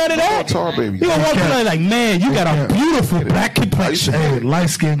gonna be none of that. Tar baby. You gonna walk around like, man, you got a beautiful black complexion. Hey, light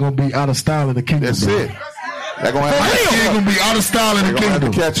skin gonna be out of style in the kingdom. That's it. They're gonna have light skin gonna be out of style in the kingdom.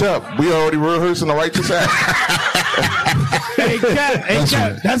 Have to catch up. We already rehearsing the righteous act. Hey,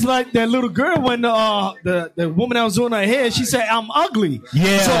 Cap, that's like that little girl when the woman that was doing her hair, she said, I'm ugly.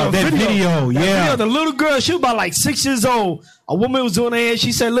 Yeah, that video. The little girl, she was about like 6 years old. A woman was doing her hair.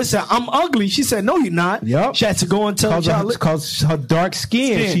 She said, listen, I'm ugly. She said, no, you're not. Yep. She had to go and tell y'all. Because her dark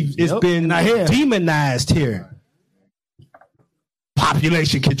skin. It's been demonized here.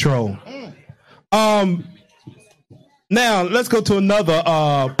 Population control. Now, let's go to another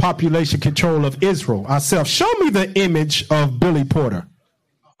population control of Israel ourselves. Show me the image of Billy Porter.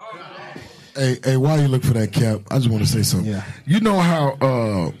 Hey, while you look for that, Cap, I just want to say something. Yeah. You know how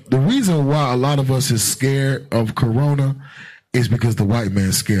the reason why a lot of us is scared of Corona is because the white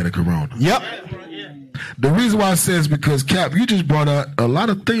man's scared of Corona. Yep. The reason why I say is because, Cap, you just brought out a lot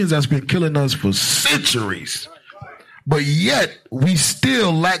of things that's been killing us for centuries. But yet, we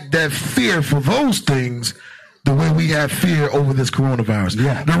still lack that fear for those things the way we have fear over this coronavirus.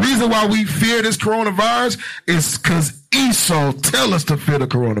 Yeah. The reason why we fear this coronavirus is because Esau tell us to fear the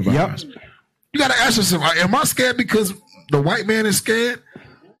coronavirus. Yep. You got to ask yourself, am I scared because the white man is scared?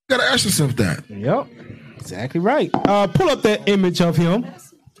 You got to ask yourself that. Yep. Exactly right. Pull up that image of him.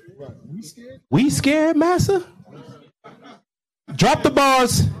 We scared, Massa? Drop the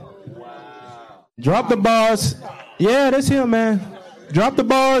bars. Drop the bars. Yeah, that's him, man. Drop the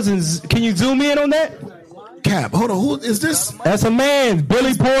bars and can you zoom in on that? Cap, hold on. Who is this? That's a man,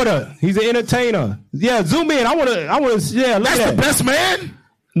 Billy Porter. He's an entertainer. Yeah, zoom in. I wanna. Yeah, look that's at the best man.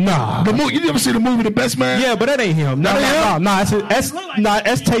 Nah. The movie, you ever see the movie The Best Man? Yeah, but that ain't him. No,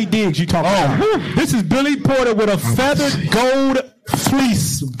 that's Tay Diggs you talking about. This is Billy Porter with a feathered gold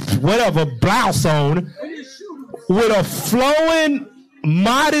fleece, whatever, blouse on, with a flowing,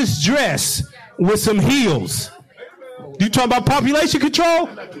 modest dress with some heels. You talking about population control?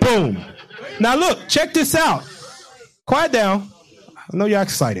 Boom. Now look, check this out. Quiet down. I know y'all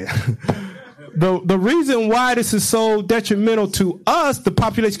excited. The reason why this is so detrimental to us, the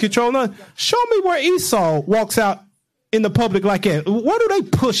population control, show me where Esau walks out in the public like that. Why do they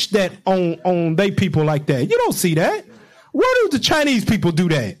push that on they people like that? You don't see that. Why do the Chinese people do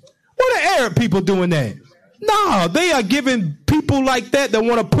that? Why the Arab people doing that? No, they are giving people like that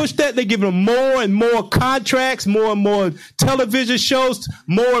want to push that. They're giving them more and more contracts, more and more television shows,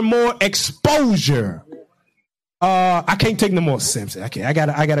 more and more exposure. I can't take no more Simpson. Okay, I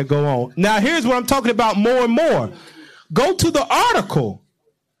gotta go on. Now here's what I'm talking about more and more. Go to the article.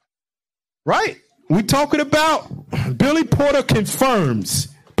 Right? We talking about Billy Porter confirms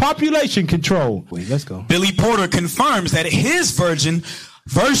population control. Wait, let's go. Billy Porter confirms that his version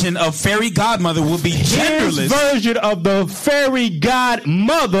of fairy godmother will be genderless. His version of the fairy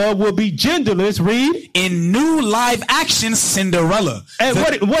godmother will be genderless. Read. In new live action Cinderella. And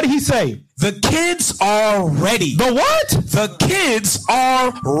what did he say? The kids are ready. The what? The kids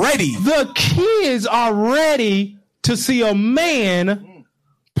are ready. The kids are ready to see a man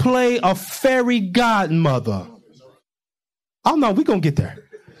play a fairy godmother. Oh no, we're going to get there.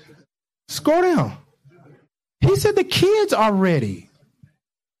 Scroll down. He said the kids are ready.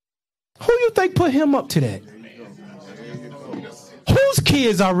 Who you think put him up to that? Whose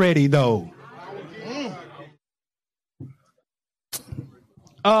kids are ready though?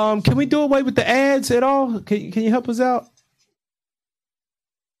 Can we do away with the ads at all? Can you help us out?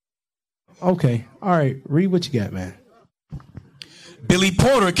 Okay. All right. Read what you got, man. Billy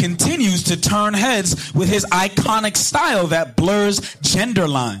Porter continues to turn heads with his iconic style that blurs gender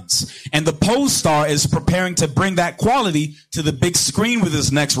lines. And the Pose star is preparing to bring that quality to the big screen with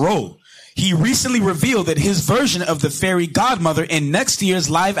his next role. He recently revealed that his version of the fairy godmother in next year's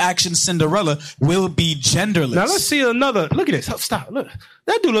live-action Cinderella will be genderless. Now let's see another. Look at this. Oh, stop. Look.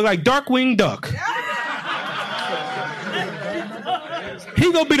 That dude look like Darkwing Duck.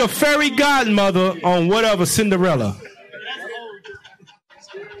 He gonna be the fairy godmother on whatever Cinderella.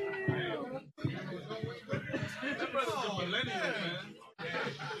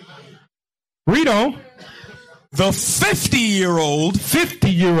 Read on. The 50-year-old,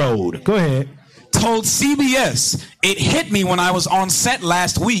 go ahead, told CBS, it hit me when I was on set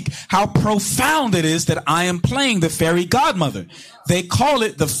last week how profound it is that I am playing the fairy godmother. They call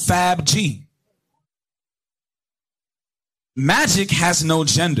it the Fab G. Magic has no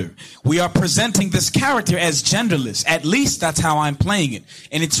gender. We are presenting this character as genderless. At least that's how I'm playing it.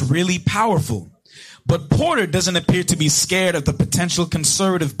 And it's really powerful. But Porter doesn't appear to be scared of the potential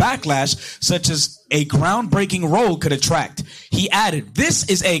conservative backlash such as a groundbreaking role could attract. He added, this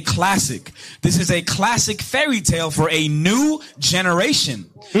is a classic. This is a classic fairy tale for a new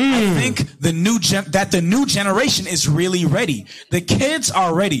generation. I think the new generation is really ready. The kids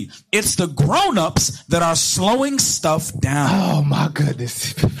are ready. It's the grown-ups that are slowing stuff down. Oh my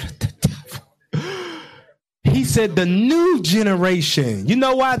goodness. He said the new generation. You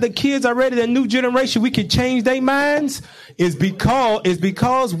know why the kids are ready? The new generation, we can change their minds is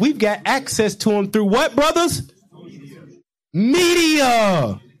because we've got access to them through what, brothers?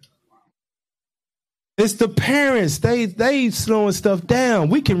 Media. It's the parents. They slowing stuff down.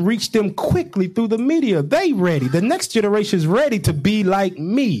 We can reach them quickly through the media. They ready. The next generation is ready to be like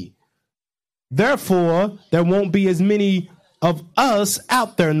me. Therefore, there won't be as many of us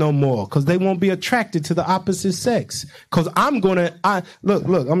out there no more because they won't be attracted to the opposite sex. Because look, I'm gonna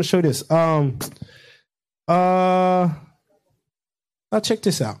show you this. Now check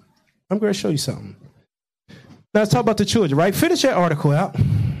this out. I'm gonna show you something. Now let's talk about the children, right? Finish that article out.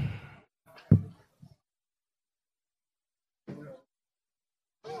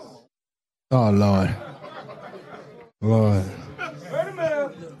 Oh Lord.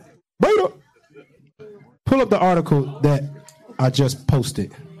 Wait up. Pull up the article that I just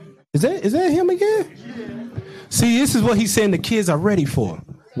posted. Is that him again? See, this is what he's saying the kids are ready for.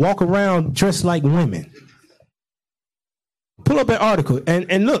 Walk around dressed like women. Pull up that article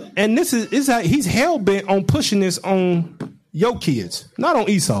and look, and this is how he's hell-bent on pushing this on your kids, not on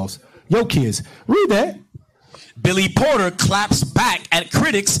Esau's, your kids. Read that. Billy Porter claps back at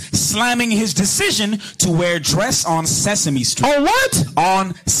critics slamming his decision to wear dress on Sesame Street. On what?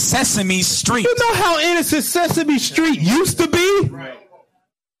 On Sesame Street. You know how innocent Sesame Street used to be?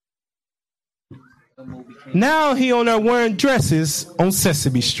 Now he on there wearing dresses on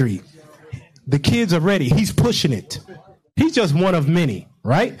Sesame Street. The kids are ready. He's pushing it. He's just one of many,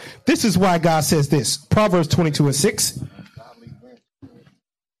 right? This is why God says this. Proverbs 22:6.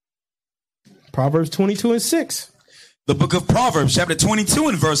 Proverbs 22:6. The book of Proverbs, chapter 22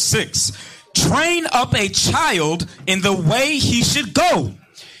 and verse 6. Train up a child in the way he should go,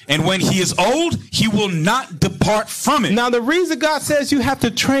 and when he is old, he will not depart from it. Now, the reason God says you have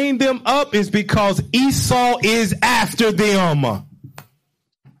to train them up is because Esau is after them.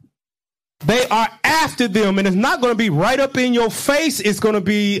 They are after them, and it's not going to be right up in your face. It's going to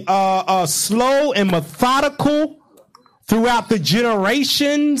be slow and methodical throughout the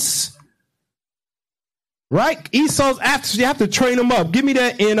generations. Right? Esau's after, you have to train them up. Give me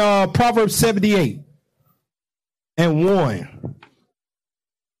that in Proverbs 78 and 1.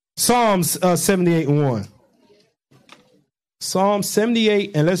 Psalms 78 and 1. Psalm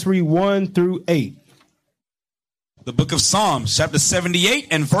 78, and let's read 1 through 8. The book of Psalms, chapter 78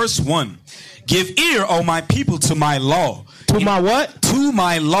 and verse 1. Give ear, O my people, to my law. To my what? To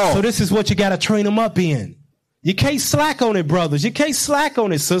my law. So this is what you got to train them up in. You can't slack on it, brothers. You can't slack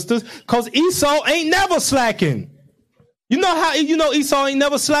on it, sisters, because Esau ain't never slacking. You know how Esau ain't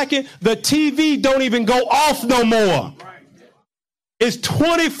never slacking? The TV don't even go off no more. It's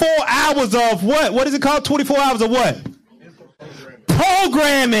 24 hours of what? What is it called? 24 hours of what?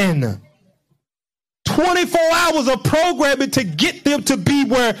 Programming. 24 hours of programming to get them to be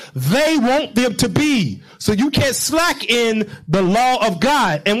where they want them to be. So you can't slack in the law of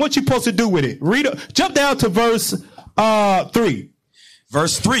God. And what you supposed to do with it? Jump down to verse 3.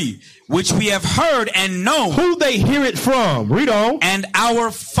 Verse 3, which we have heard and known. Who they hear it from. Read on. And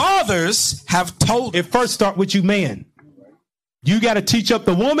our fathers have told. It first start with you, man. You got to teach up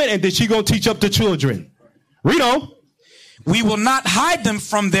the woman, and then she going to teach up the children. Read on. We will not hide them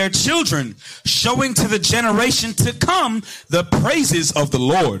from their children, showing to the generation to come the praises of the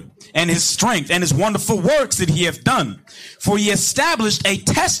Lord and his strength and his wonderful works that he hath done. For he established a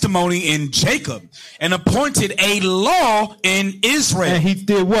testimony in Jacob and appointed a law in Israel. And he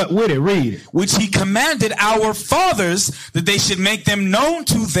did what with it? Read. Which he commanded our fathers that they should make them known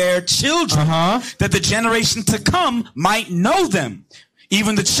to their children, that the generation to come might know them.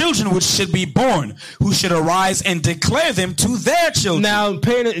 Even the children which should be born, who should arise and declare them to their children. Now,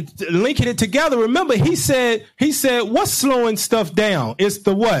 linking it together, remember, he said, what's slowing stuff down? It's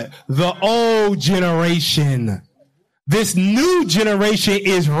the what? The old generation. This new generation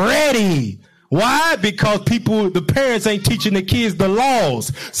is ready. Why? Because the parents ain't teaching the kids the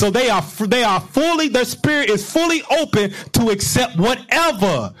laws. So they are fully, their spirit is fully open to accept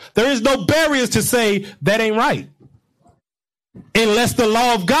whatever. There is no barriers to say that ain't right. Unless the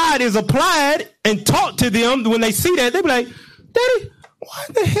law of God is applied and taught to them, when they see that, they be like, Daddy,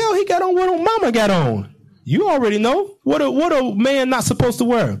 what the hell he got on what mama got on? You already know. What a man not supposed to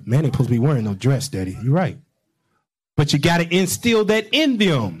wear? Man ain't supposed to be wearing no dress, Daddy. You're right. But you got to instill that in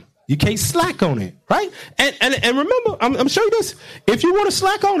them. You can't slack on it, right? And remember, I'm showing you this. If you want to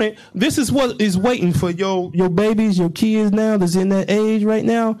slack on it, this is what is waiting for your babies, your kids now that's in that age right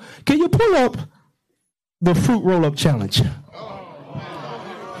now. Can you pull up the fruit roll-up challenge?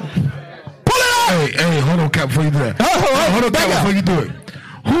 Hey, hold on, Cap, before you do that. Hold on, Cap, before you do it.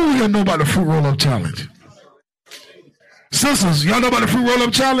 Who here know about the fruit roll-up challenge? Sisters, y'all know about the fruit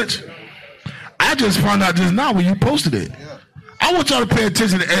roll-up challenge? I just found out just now when you posted it. I want y'all to pay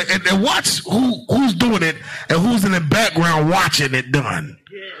attention and watch who's doing it and who's in the background watching it done.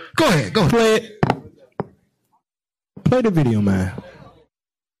 Go ahead. Play it. Play the video, man.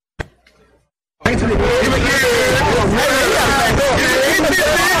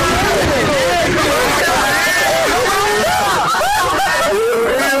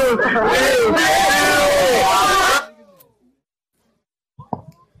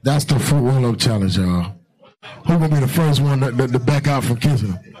 That's the fruit roll-up challenge, y'all. Who gonna be the first one to back out from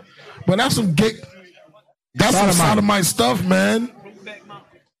kissing? But that's some some sodomite stuff, man.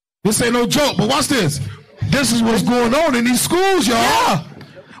 This ain't no joke, but watch this. This is what's going on in these schools, y'all. Yeah.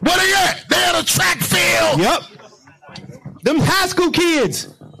 Where they at? They at a track field. Yep. Them high school kids.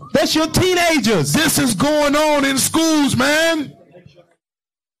 That's your teenagers. This is going on in schools, man.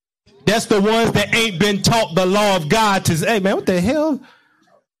 That's the ones that ain't been taught the law of God to say, hey, man, what the hell?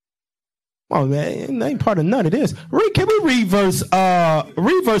 Oh, man, that ain't part of none of this. Can we read verse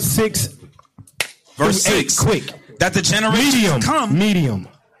 6? Verse 6. Quick. That the generation to come. Medium.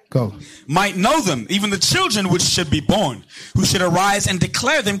 Go. Might know them, even the children which should be born, who should arise and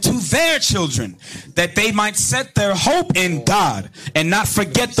declare them to their children, that they might set their hope in God and not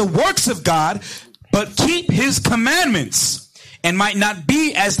forget the works of God, but keep his commandments. and might not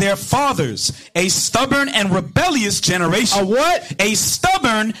be as their fathers, a stubborn and rebellious generation. A what? A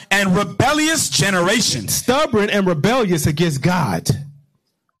stubborn and rebellious generation. Stubborn and rebellious against God.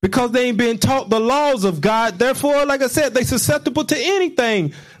 Because they ain't been taught the laws of God. Therefore, like I said, they susceptible to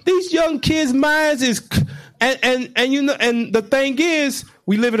anything. These young kids' minds is, and you know, and the thing is,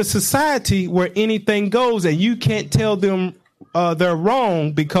 we live in a society where anything goes, and you can't tell them they're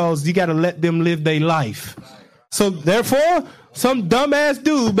wrong because you got to let them live their life. So therefore, some dumbass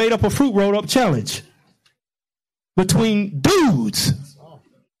dude made up a fruit roll-up challenge between dudes.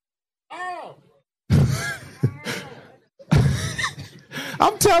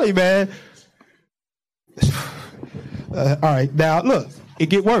 I'm telling you, man. All right, now look, it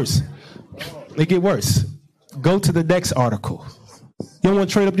get worse. It get worse. Go to the next article. You don't want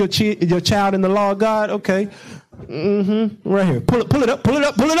to trade up your child in the law of God? Okay. Right here. Pull it up.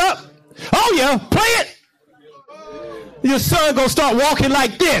 Oh yeah, play it. Your son gonna start walking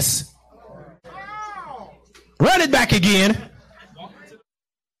like this. Run it back again.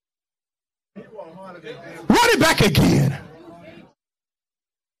 Run it back again.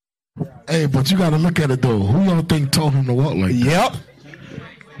 Hey, but you got to look at it though. Who y'all think told him to walk like that? Yep.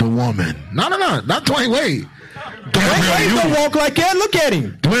 The woman. No, not Dwayne Wade. Dwayne Wade don't walk like that. Look at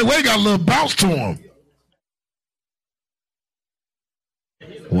him. Dwayne Wade got a little bounce to him.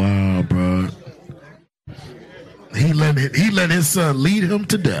 Wow, bro. He let his son lead him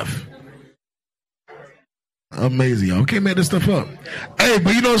to death. Amazing, y'all. Can't make this stuff up. Hey,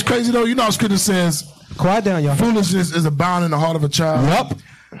 but you know what's crazy though? You know how scripture says, quiet down, y'all. Foolishness is abound in the heart of a child. Yep.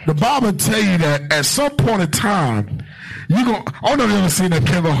 The Bible tell you that at some point in time, you gonna. I don't know if you ever seen that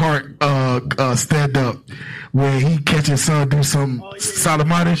Kevin Hart stand up where he catch his son do some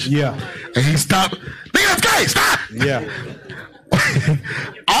sodomitis. Yeah. And he stop. Nigga, that's gay. Stop. Yeah.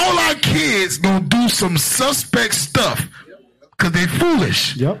 All our kids gonna do some suspect stuff because they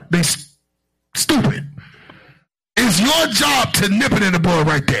foolish. Yep. They stupid. It's your job to nip it in the bud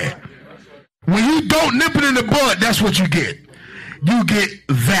right there. When you don't nip it in the bud, that's what you get. You get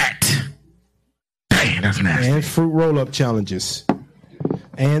that. Dang, that's nasty. And fruit roll-up challenges.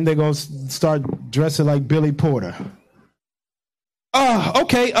 And they're going to start dressing like Billy Porter.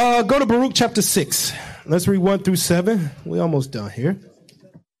 Okay, go to Baruch chapter 6. Let's read 1 through 7. We're almost done here.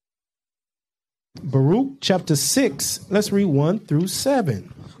 Baruch chapter 6. Let's read 1 through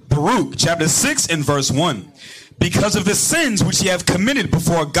 7. Baruch chapter 6 and verse 1. Because of the sins which ye have committed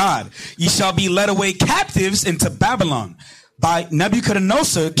before God, ye shall be led away captives into Babylon by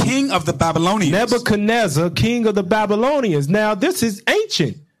Nebuchadnezzar, king of the Babylonians. Nebuchadnezzar, king of the Babylonians. Now, this is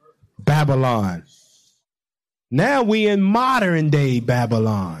ancient Babylon. Now we in modern day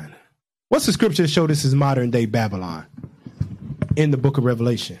Babylon. What's the scripture to show this is modern day Babylon? In the book of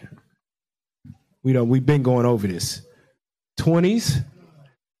Revelation. We've been going over this. 20s.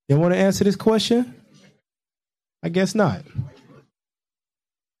 You want to answer this question? I guess not.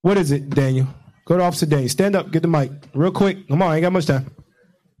 What is it, Daniel? Go to Officer Daniel. Stand up. Get the mic. Real quick. Come on. I ain't got much time.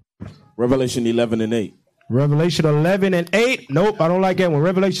 Revelation 11 and 8. Revelation 11 and 8. Nope, I don't like that one.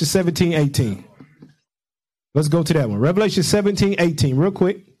 Revelation 17, 18. Let's go to that one. Revelation 17, 18. Real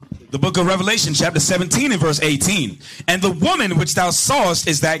quick. The book of Revelation, chapter 17 and verse 18. And the woman which thou sawest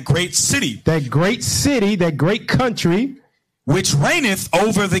is that great city. That great city, that great country. Which reigneth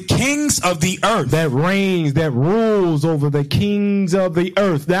over the kings of the earth. That reigns, that rules over the kings of the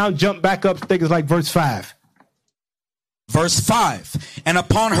earth. Now jump back up, I think it's like verse 5. Verse 5. And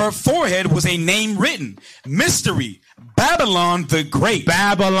upon her forehead was a name written. Mystery. Babylon the Great.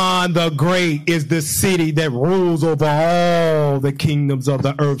 Babylon the Great is the city that rules over all the kingdoms of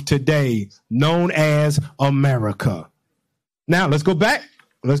the earth today, known as America. Now let's go back.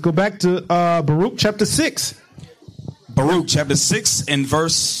 Let's go back to Baruch chapter 6. Baruch chapter 6 and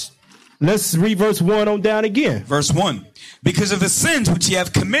verse. Let's read verse 1 on down again. Verse 1. Because of the sins which ye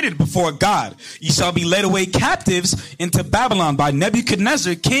have committed before God, ye shall be led away captives into Babylon by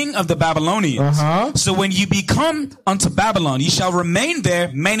Nebuchadnezzar, king of the Babylonians. So when ye be come unto Babylon, ye shall remain there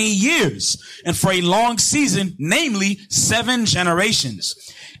many years, and for a long season, namely 7 generations.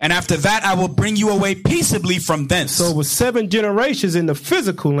 And after that, I will bring you away peaceably from thence. So it was 7 generations in the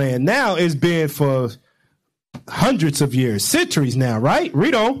physical land. Now it's been for hundreds of years, centuries now, right?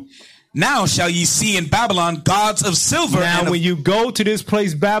 Read on. Now shall ye see in Babylon gods of silver. Now when you go to this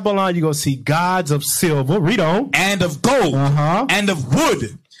place, Babylon, you're going to see gods of silver. Read on. And of gold. And of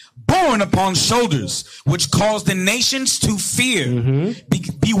wood. Borne upon shoulders, which cause the nations to fear.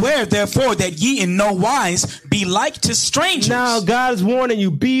 Beware, therefore, that ye in no wise be like to strangers. Now God is warning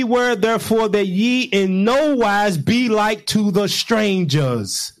you, beware, therefore, that ye in no wise be like to the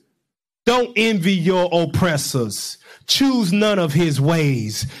strangers. Don't envy your oppressors. Choose none of his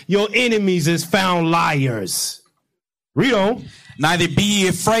ways. Your enemies is found liars. Read on. Neither be ye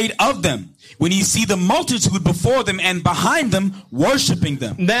afraid of them, when ye see the multitude before them and behind them, worshiping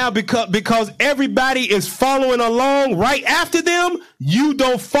them. Now, because everybody is following along right after them, you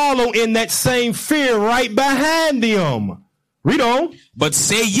don't follow in that same fear right behind them. Read on. But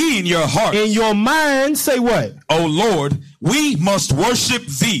say ye in your heart. In your mind, say what? O Lord, we must worship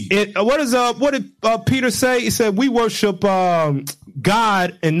thee. What did Peter say? He said, we worship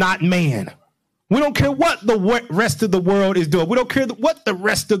God and not man. We don't care what the rest of the world is doing. We don't care what the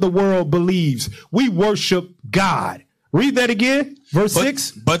rest of the world believes. We worship God. Read that again. Verse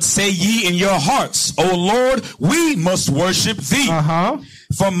 6. But say ye in your hearts, O Lord, we must worship thee.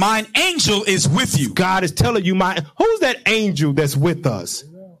 For mine angel is with you. God is telling you, who's that angel that's with us?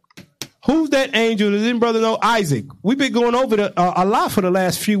 Who's that angel? Does any brother know? Isaac. We've been going over a lot for the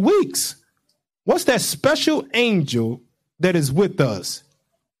last few weeks. What's that special angel that is with us?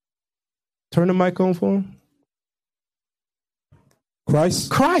 Turn the mic on for him.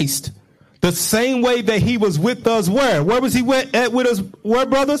 Christ. The same way that he was with us where? Where was he with us? Where,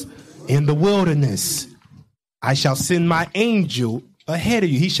 brothers? In the wilderness. I shall send my angel ahead of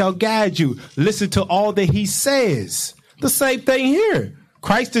you. He shall guide you. Listen to all that he says. The same thing here.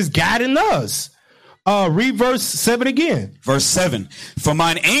 Christ is guiding us. Read verse 7 again. Verse 7. For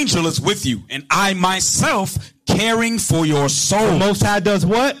mine angel is with you, and I myself caring for your soul. The Most High does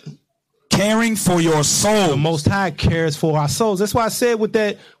what? Caring for your soul. The Most High cares for our souls. That's why I said with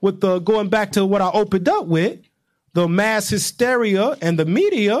the going back to what I opened up with, the mass hysteria and the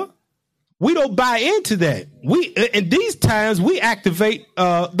media, we don't buy into that. In these times we activate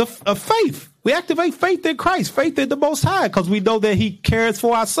faith. We activate faith in Christ, faith in the Most High, because we know that he cares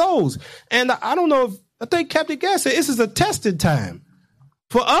for our souls. And I don't know I think Captain Gas said this is a testing time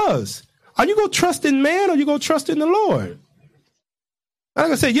for us. Are you going to trust in man or are you going to trust in the Lord?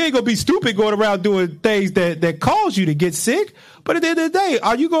 Like I said, you ain't going to be stupid going around doing things that cause you to get sick. But at the end of the day,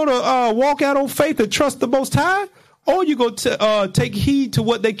 are you going to walk out on faith and trust the Most High? Or are you going to take heed to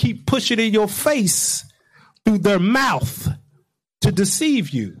what they keep pushing in your face through their mouth to deceive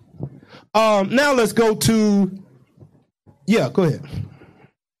you? Now let's go to, go ahead.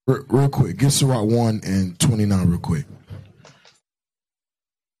 Real quick, get Sirach 1:29 real quick.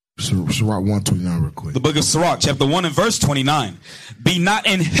 Sirach 1:29 real quick. The book of Sirach, chapter 1 and verse 29. Be not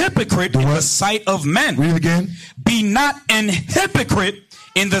an hypocrite in the sight of men. Read it again. Be not an hypocrite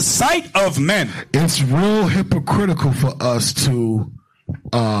in the sight of men. It's real hypocritical for us to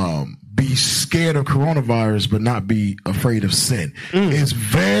be scared of coronavirus but not be afraid of sin. It's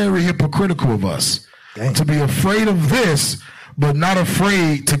very hypocritical of us to be afraid of this but not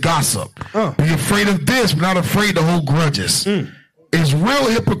afraid to gossip. Be afraid of this but not afraid to hold grudges. It's real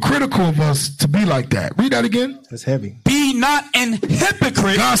hypocritical of us to be like that. Read that again. That's heavy. Be not an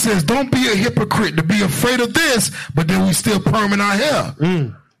hypocrite. God says, don't be a hypocrite to be afraid of this, but then we still perm in our hair.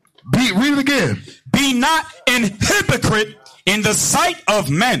 Read it again. Be not an hypocrite in the sight of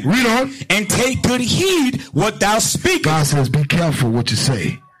men. Read on. And take good heed what thou speakest. God says, be careful what you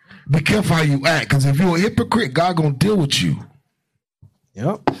say. Be careful how you act, because if you're a hypocrite, God gonna deal with you.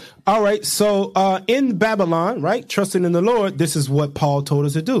 Yep. All right. So in Babylon, right, trusting in the Lord, this is what Paul told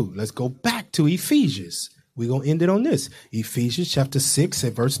us to do. Let's go back to Ephesians. We're going to end it on this. Ephesians chapter 6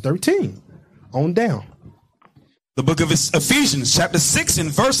 and verse 13. On down. The book of Ephesians chapter 6 and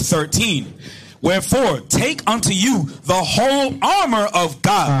verse 13. Wherefore, take unto you the whole armor of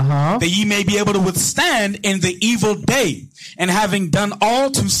God, that ye may be able to withstand in the evil day, and having done all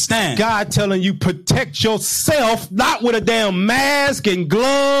to stand. God telling you, protect yourself, not with a damn mask and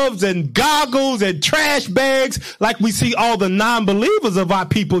gloves and goggles and trash bags like we see all the non-believers of our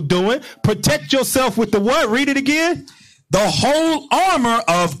people doing. Protect yourself with the what? Read it again. The whole armor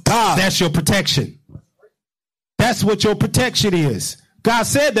of God. That's your protection. That's what your protection is. God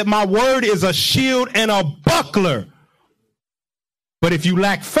said that my word is a shield and a buckler. But if you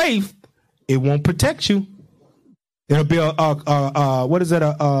lack faith, it won't protect you. It'll be what is that?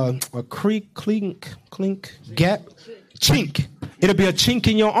 A creak, clink, gap, chink. It'll be a chink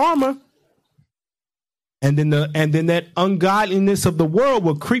in your armor. And then that ungodliness of the world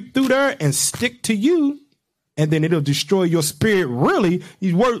will creep through there and stick to you. And then it'll destroy your spirit. Really,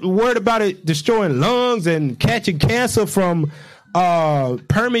 you're worried about it destroying lungs and catching cancer from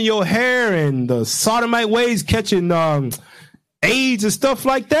perming your hair and the sodomite ways catching AIDS and stuff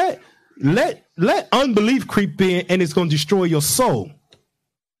like that. Let unbelief creep in and it's going to destroy your soul.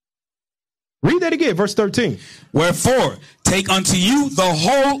 Read that again, verse 13. Wherefore, take unto you the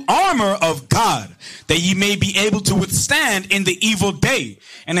whole armor of God, that ye may be able to withstand in the evil day,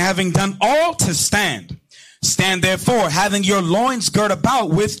 and having done all to stand. Stand therefore, having your loins girt about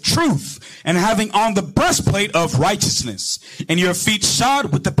with truth, and having on the breastplate of righteousness, and your feet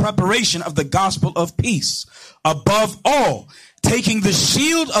shod with the preparation of the gospel of peace. Above all, taking the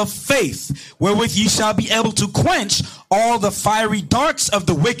shield of faith, wherewith ye shall be able to quench all the fiery darts of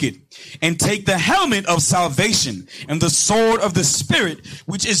the wicked, and take the helmet of salvation and the sword of the Spirit,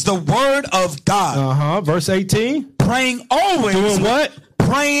 which is the word of God. Verse 18. Praying always. Doing what?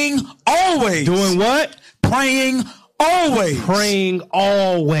 Praying always. Doing what? Praying always. Praying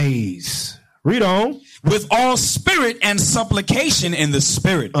always. Read on. With all spirit and supplication in the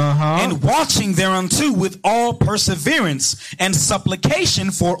Spirit, and watching thereunto with all perseverance and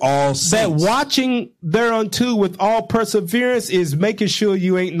supplication for all saints. That watching thereunto with all perseverance is making sure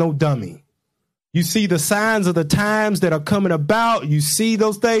you ain't no dummy. You see the signs of the times that are coming about. You see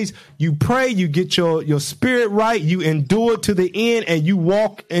those things. You pray, you get your spirit right, you endure to the end, and you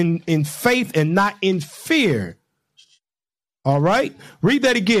walk in faith and not in fear. All right. Read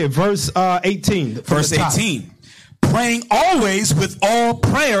that again. Verse 18. Verse 18. Praying always with all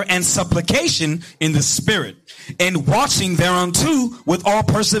prayer and supplication in the Spirit, and watching thereunto with all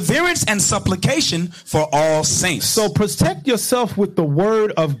perseverance and supplication for all saints. So protect yourself with the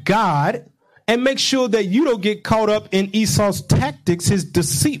word of God, and make sure that you don't get caught up in Esau's tactics, his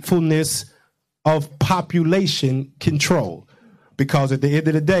deceitfulness of population control. Because at the end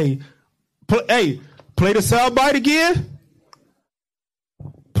of the day, play the soundbite again.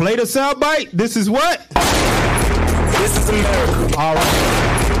 Play the soundbite. This is what? This is America. All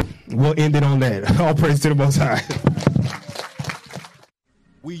right. We'll end it on that. All praise to the Most High.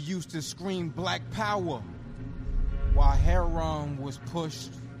 We used to scream black power while Heron was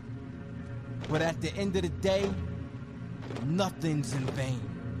pushed. But at the end of the day, nothing's in vain.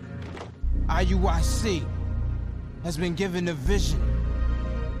 IUIC has been given a vision.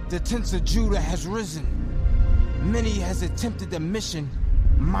 The tents of Judah has risen. Many has attempted the mission.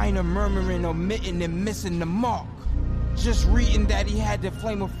 Minor murmuring, omitting, and missing the mark. Just reading that he had the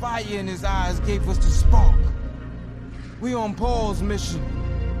flame of fire in his eyes gave us the spark. We on Paul's mission.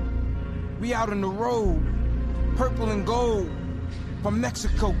 We out on the road, purple and gold. From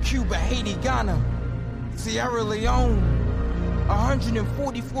Mexico, Cuba, Haiti, Ghana, Sierra Leone.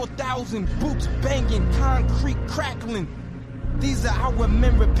 144,000 boots banging, concrete crackling. These are our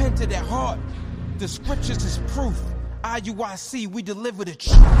men repented at heart. The scriptures is proof. IUIC, we deliver the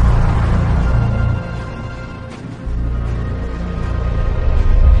truth.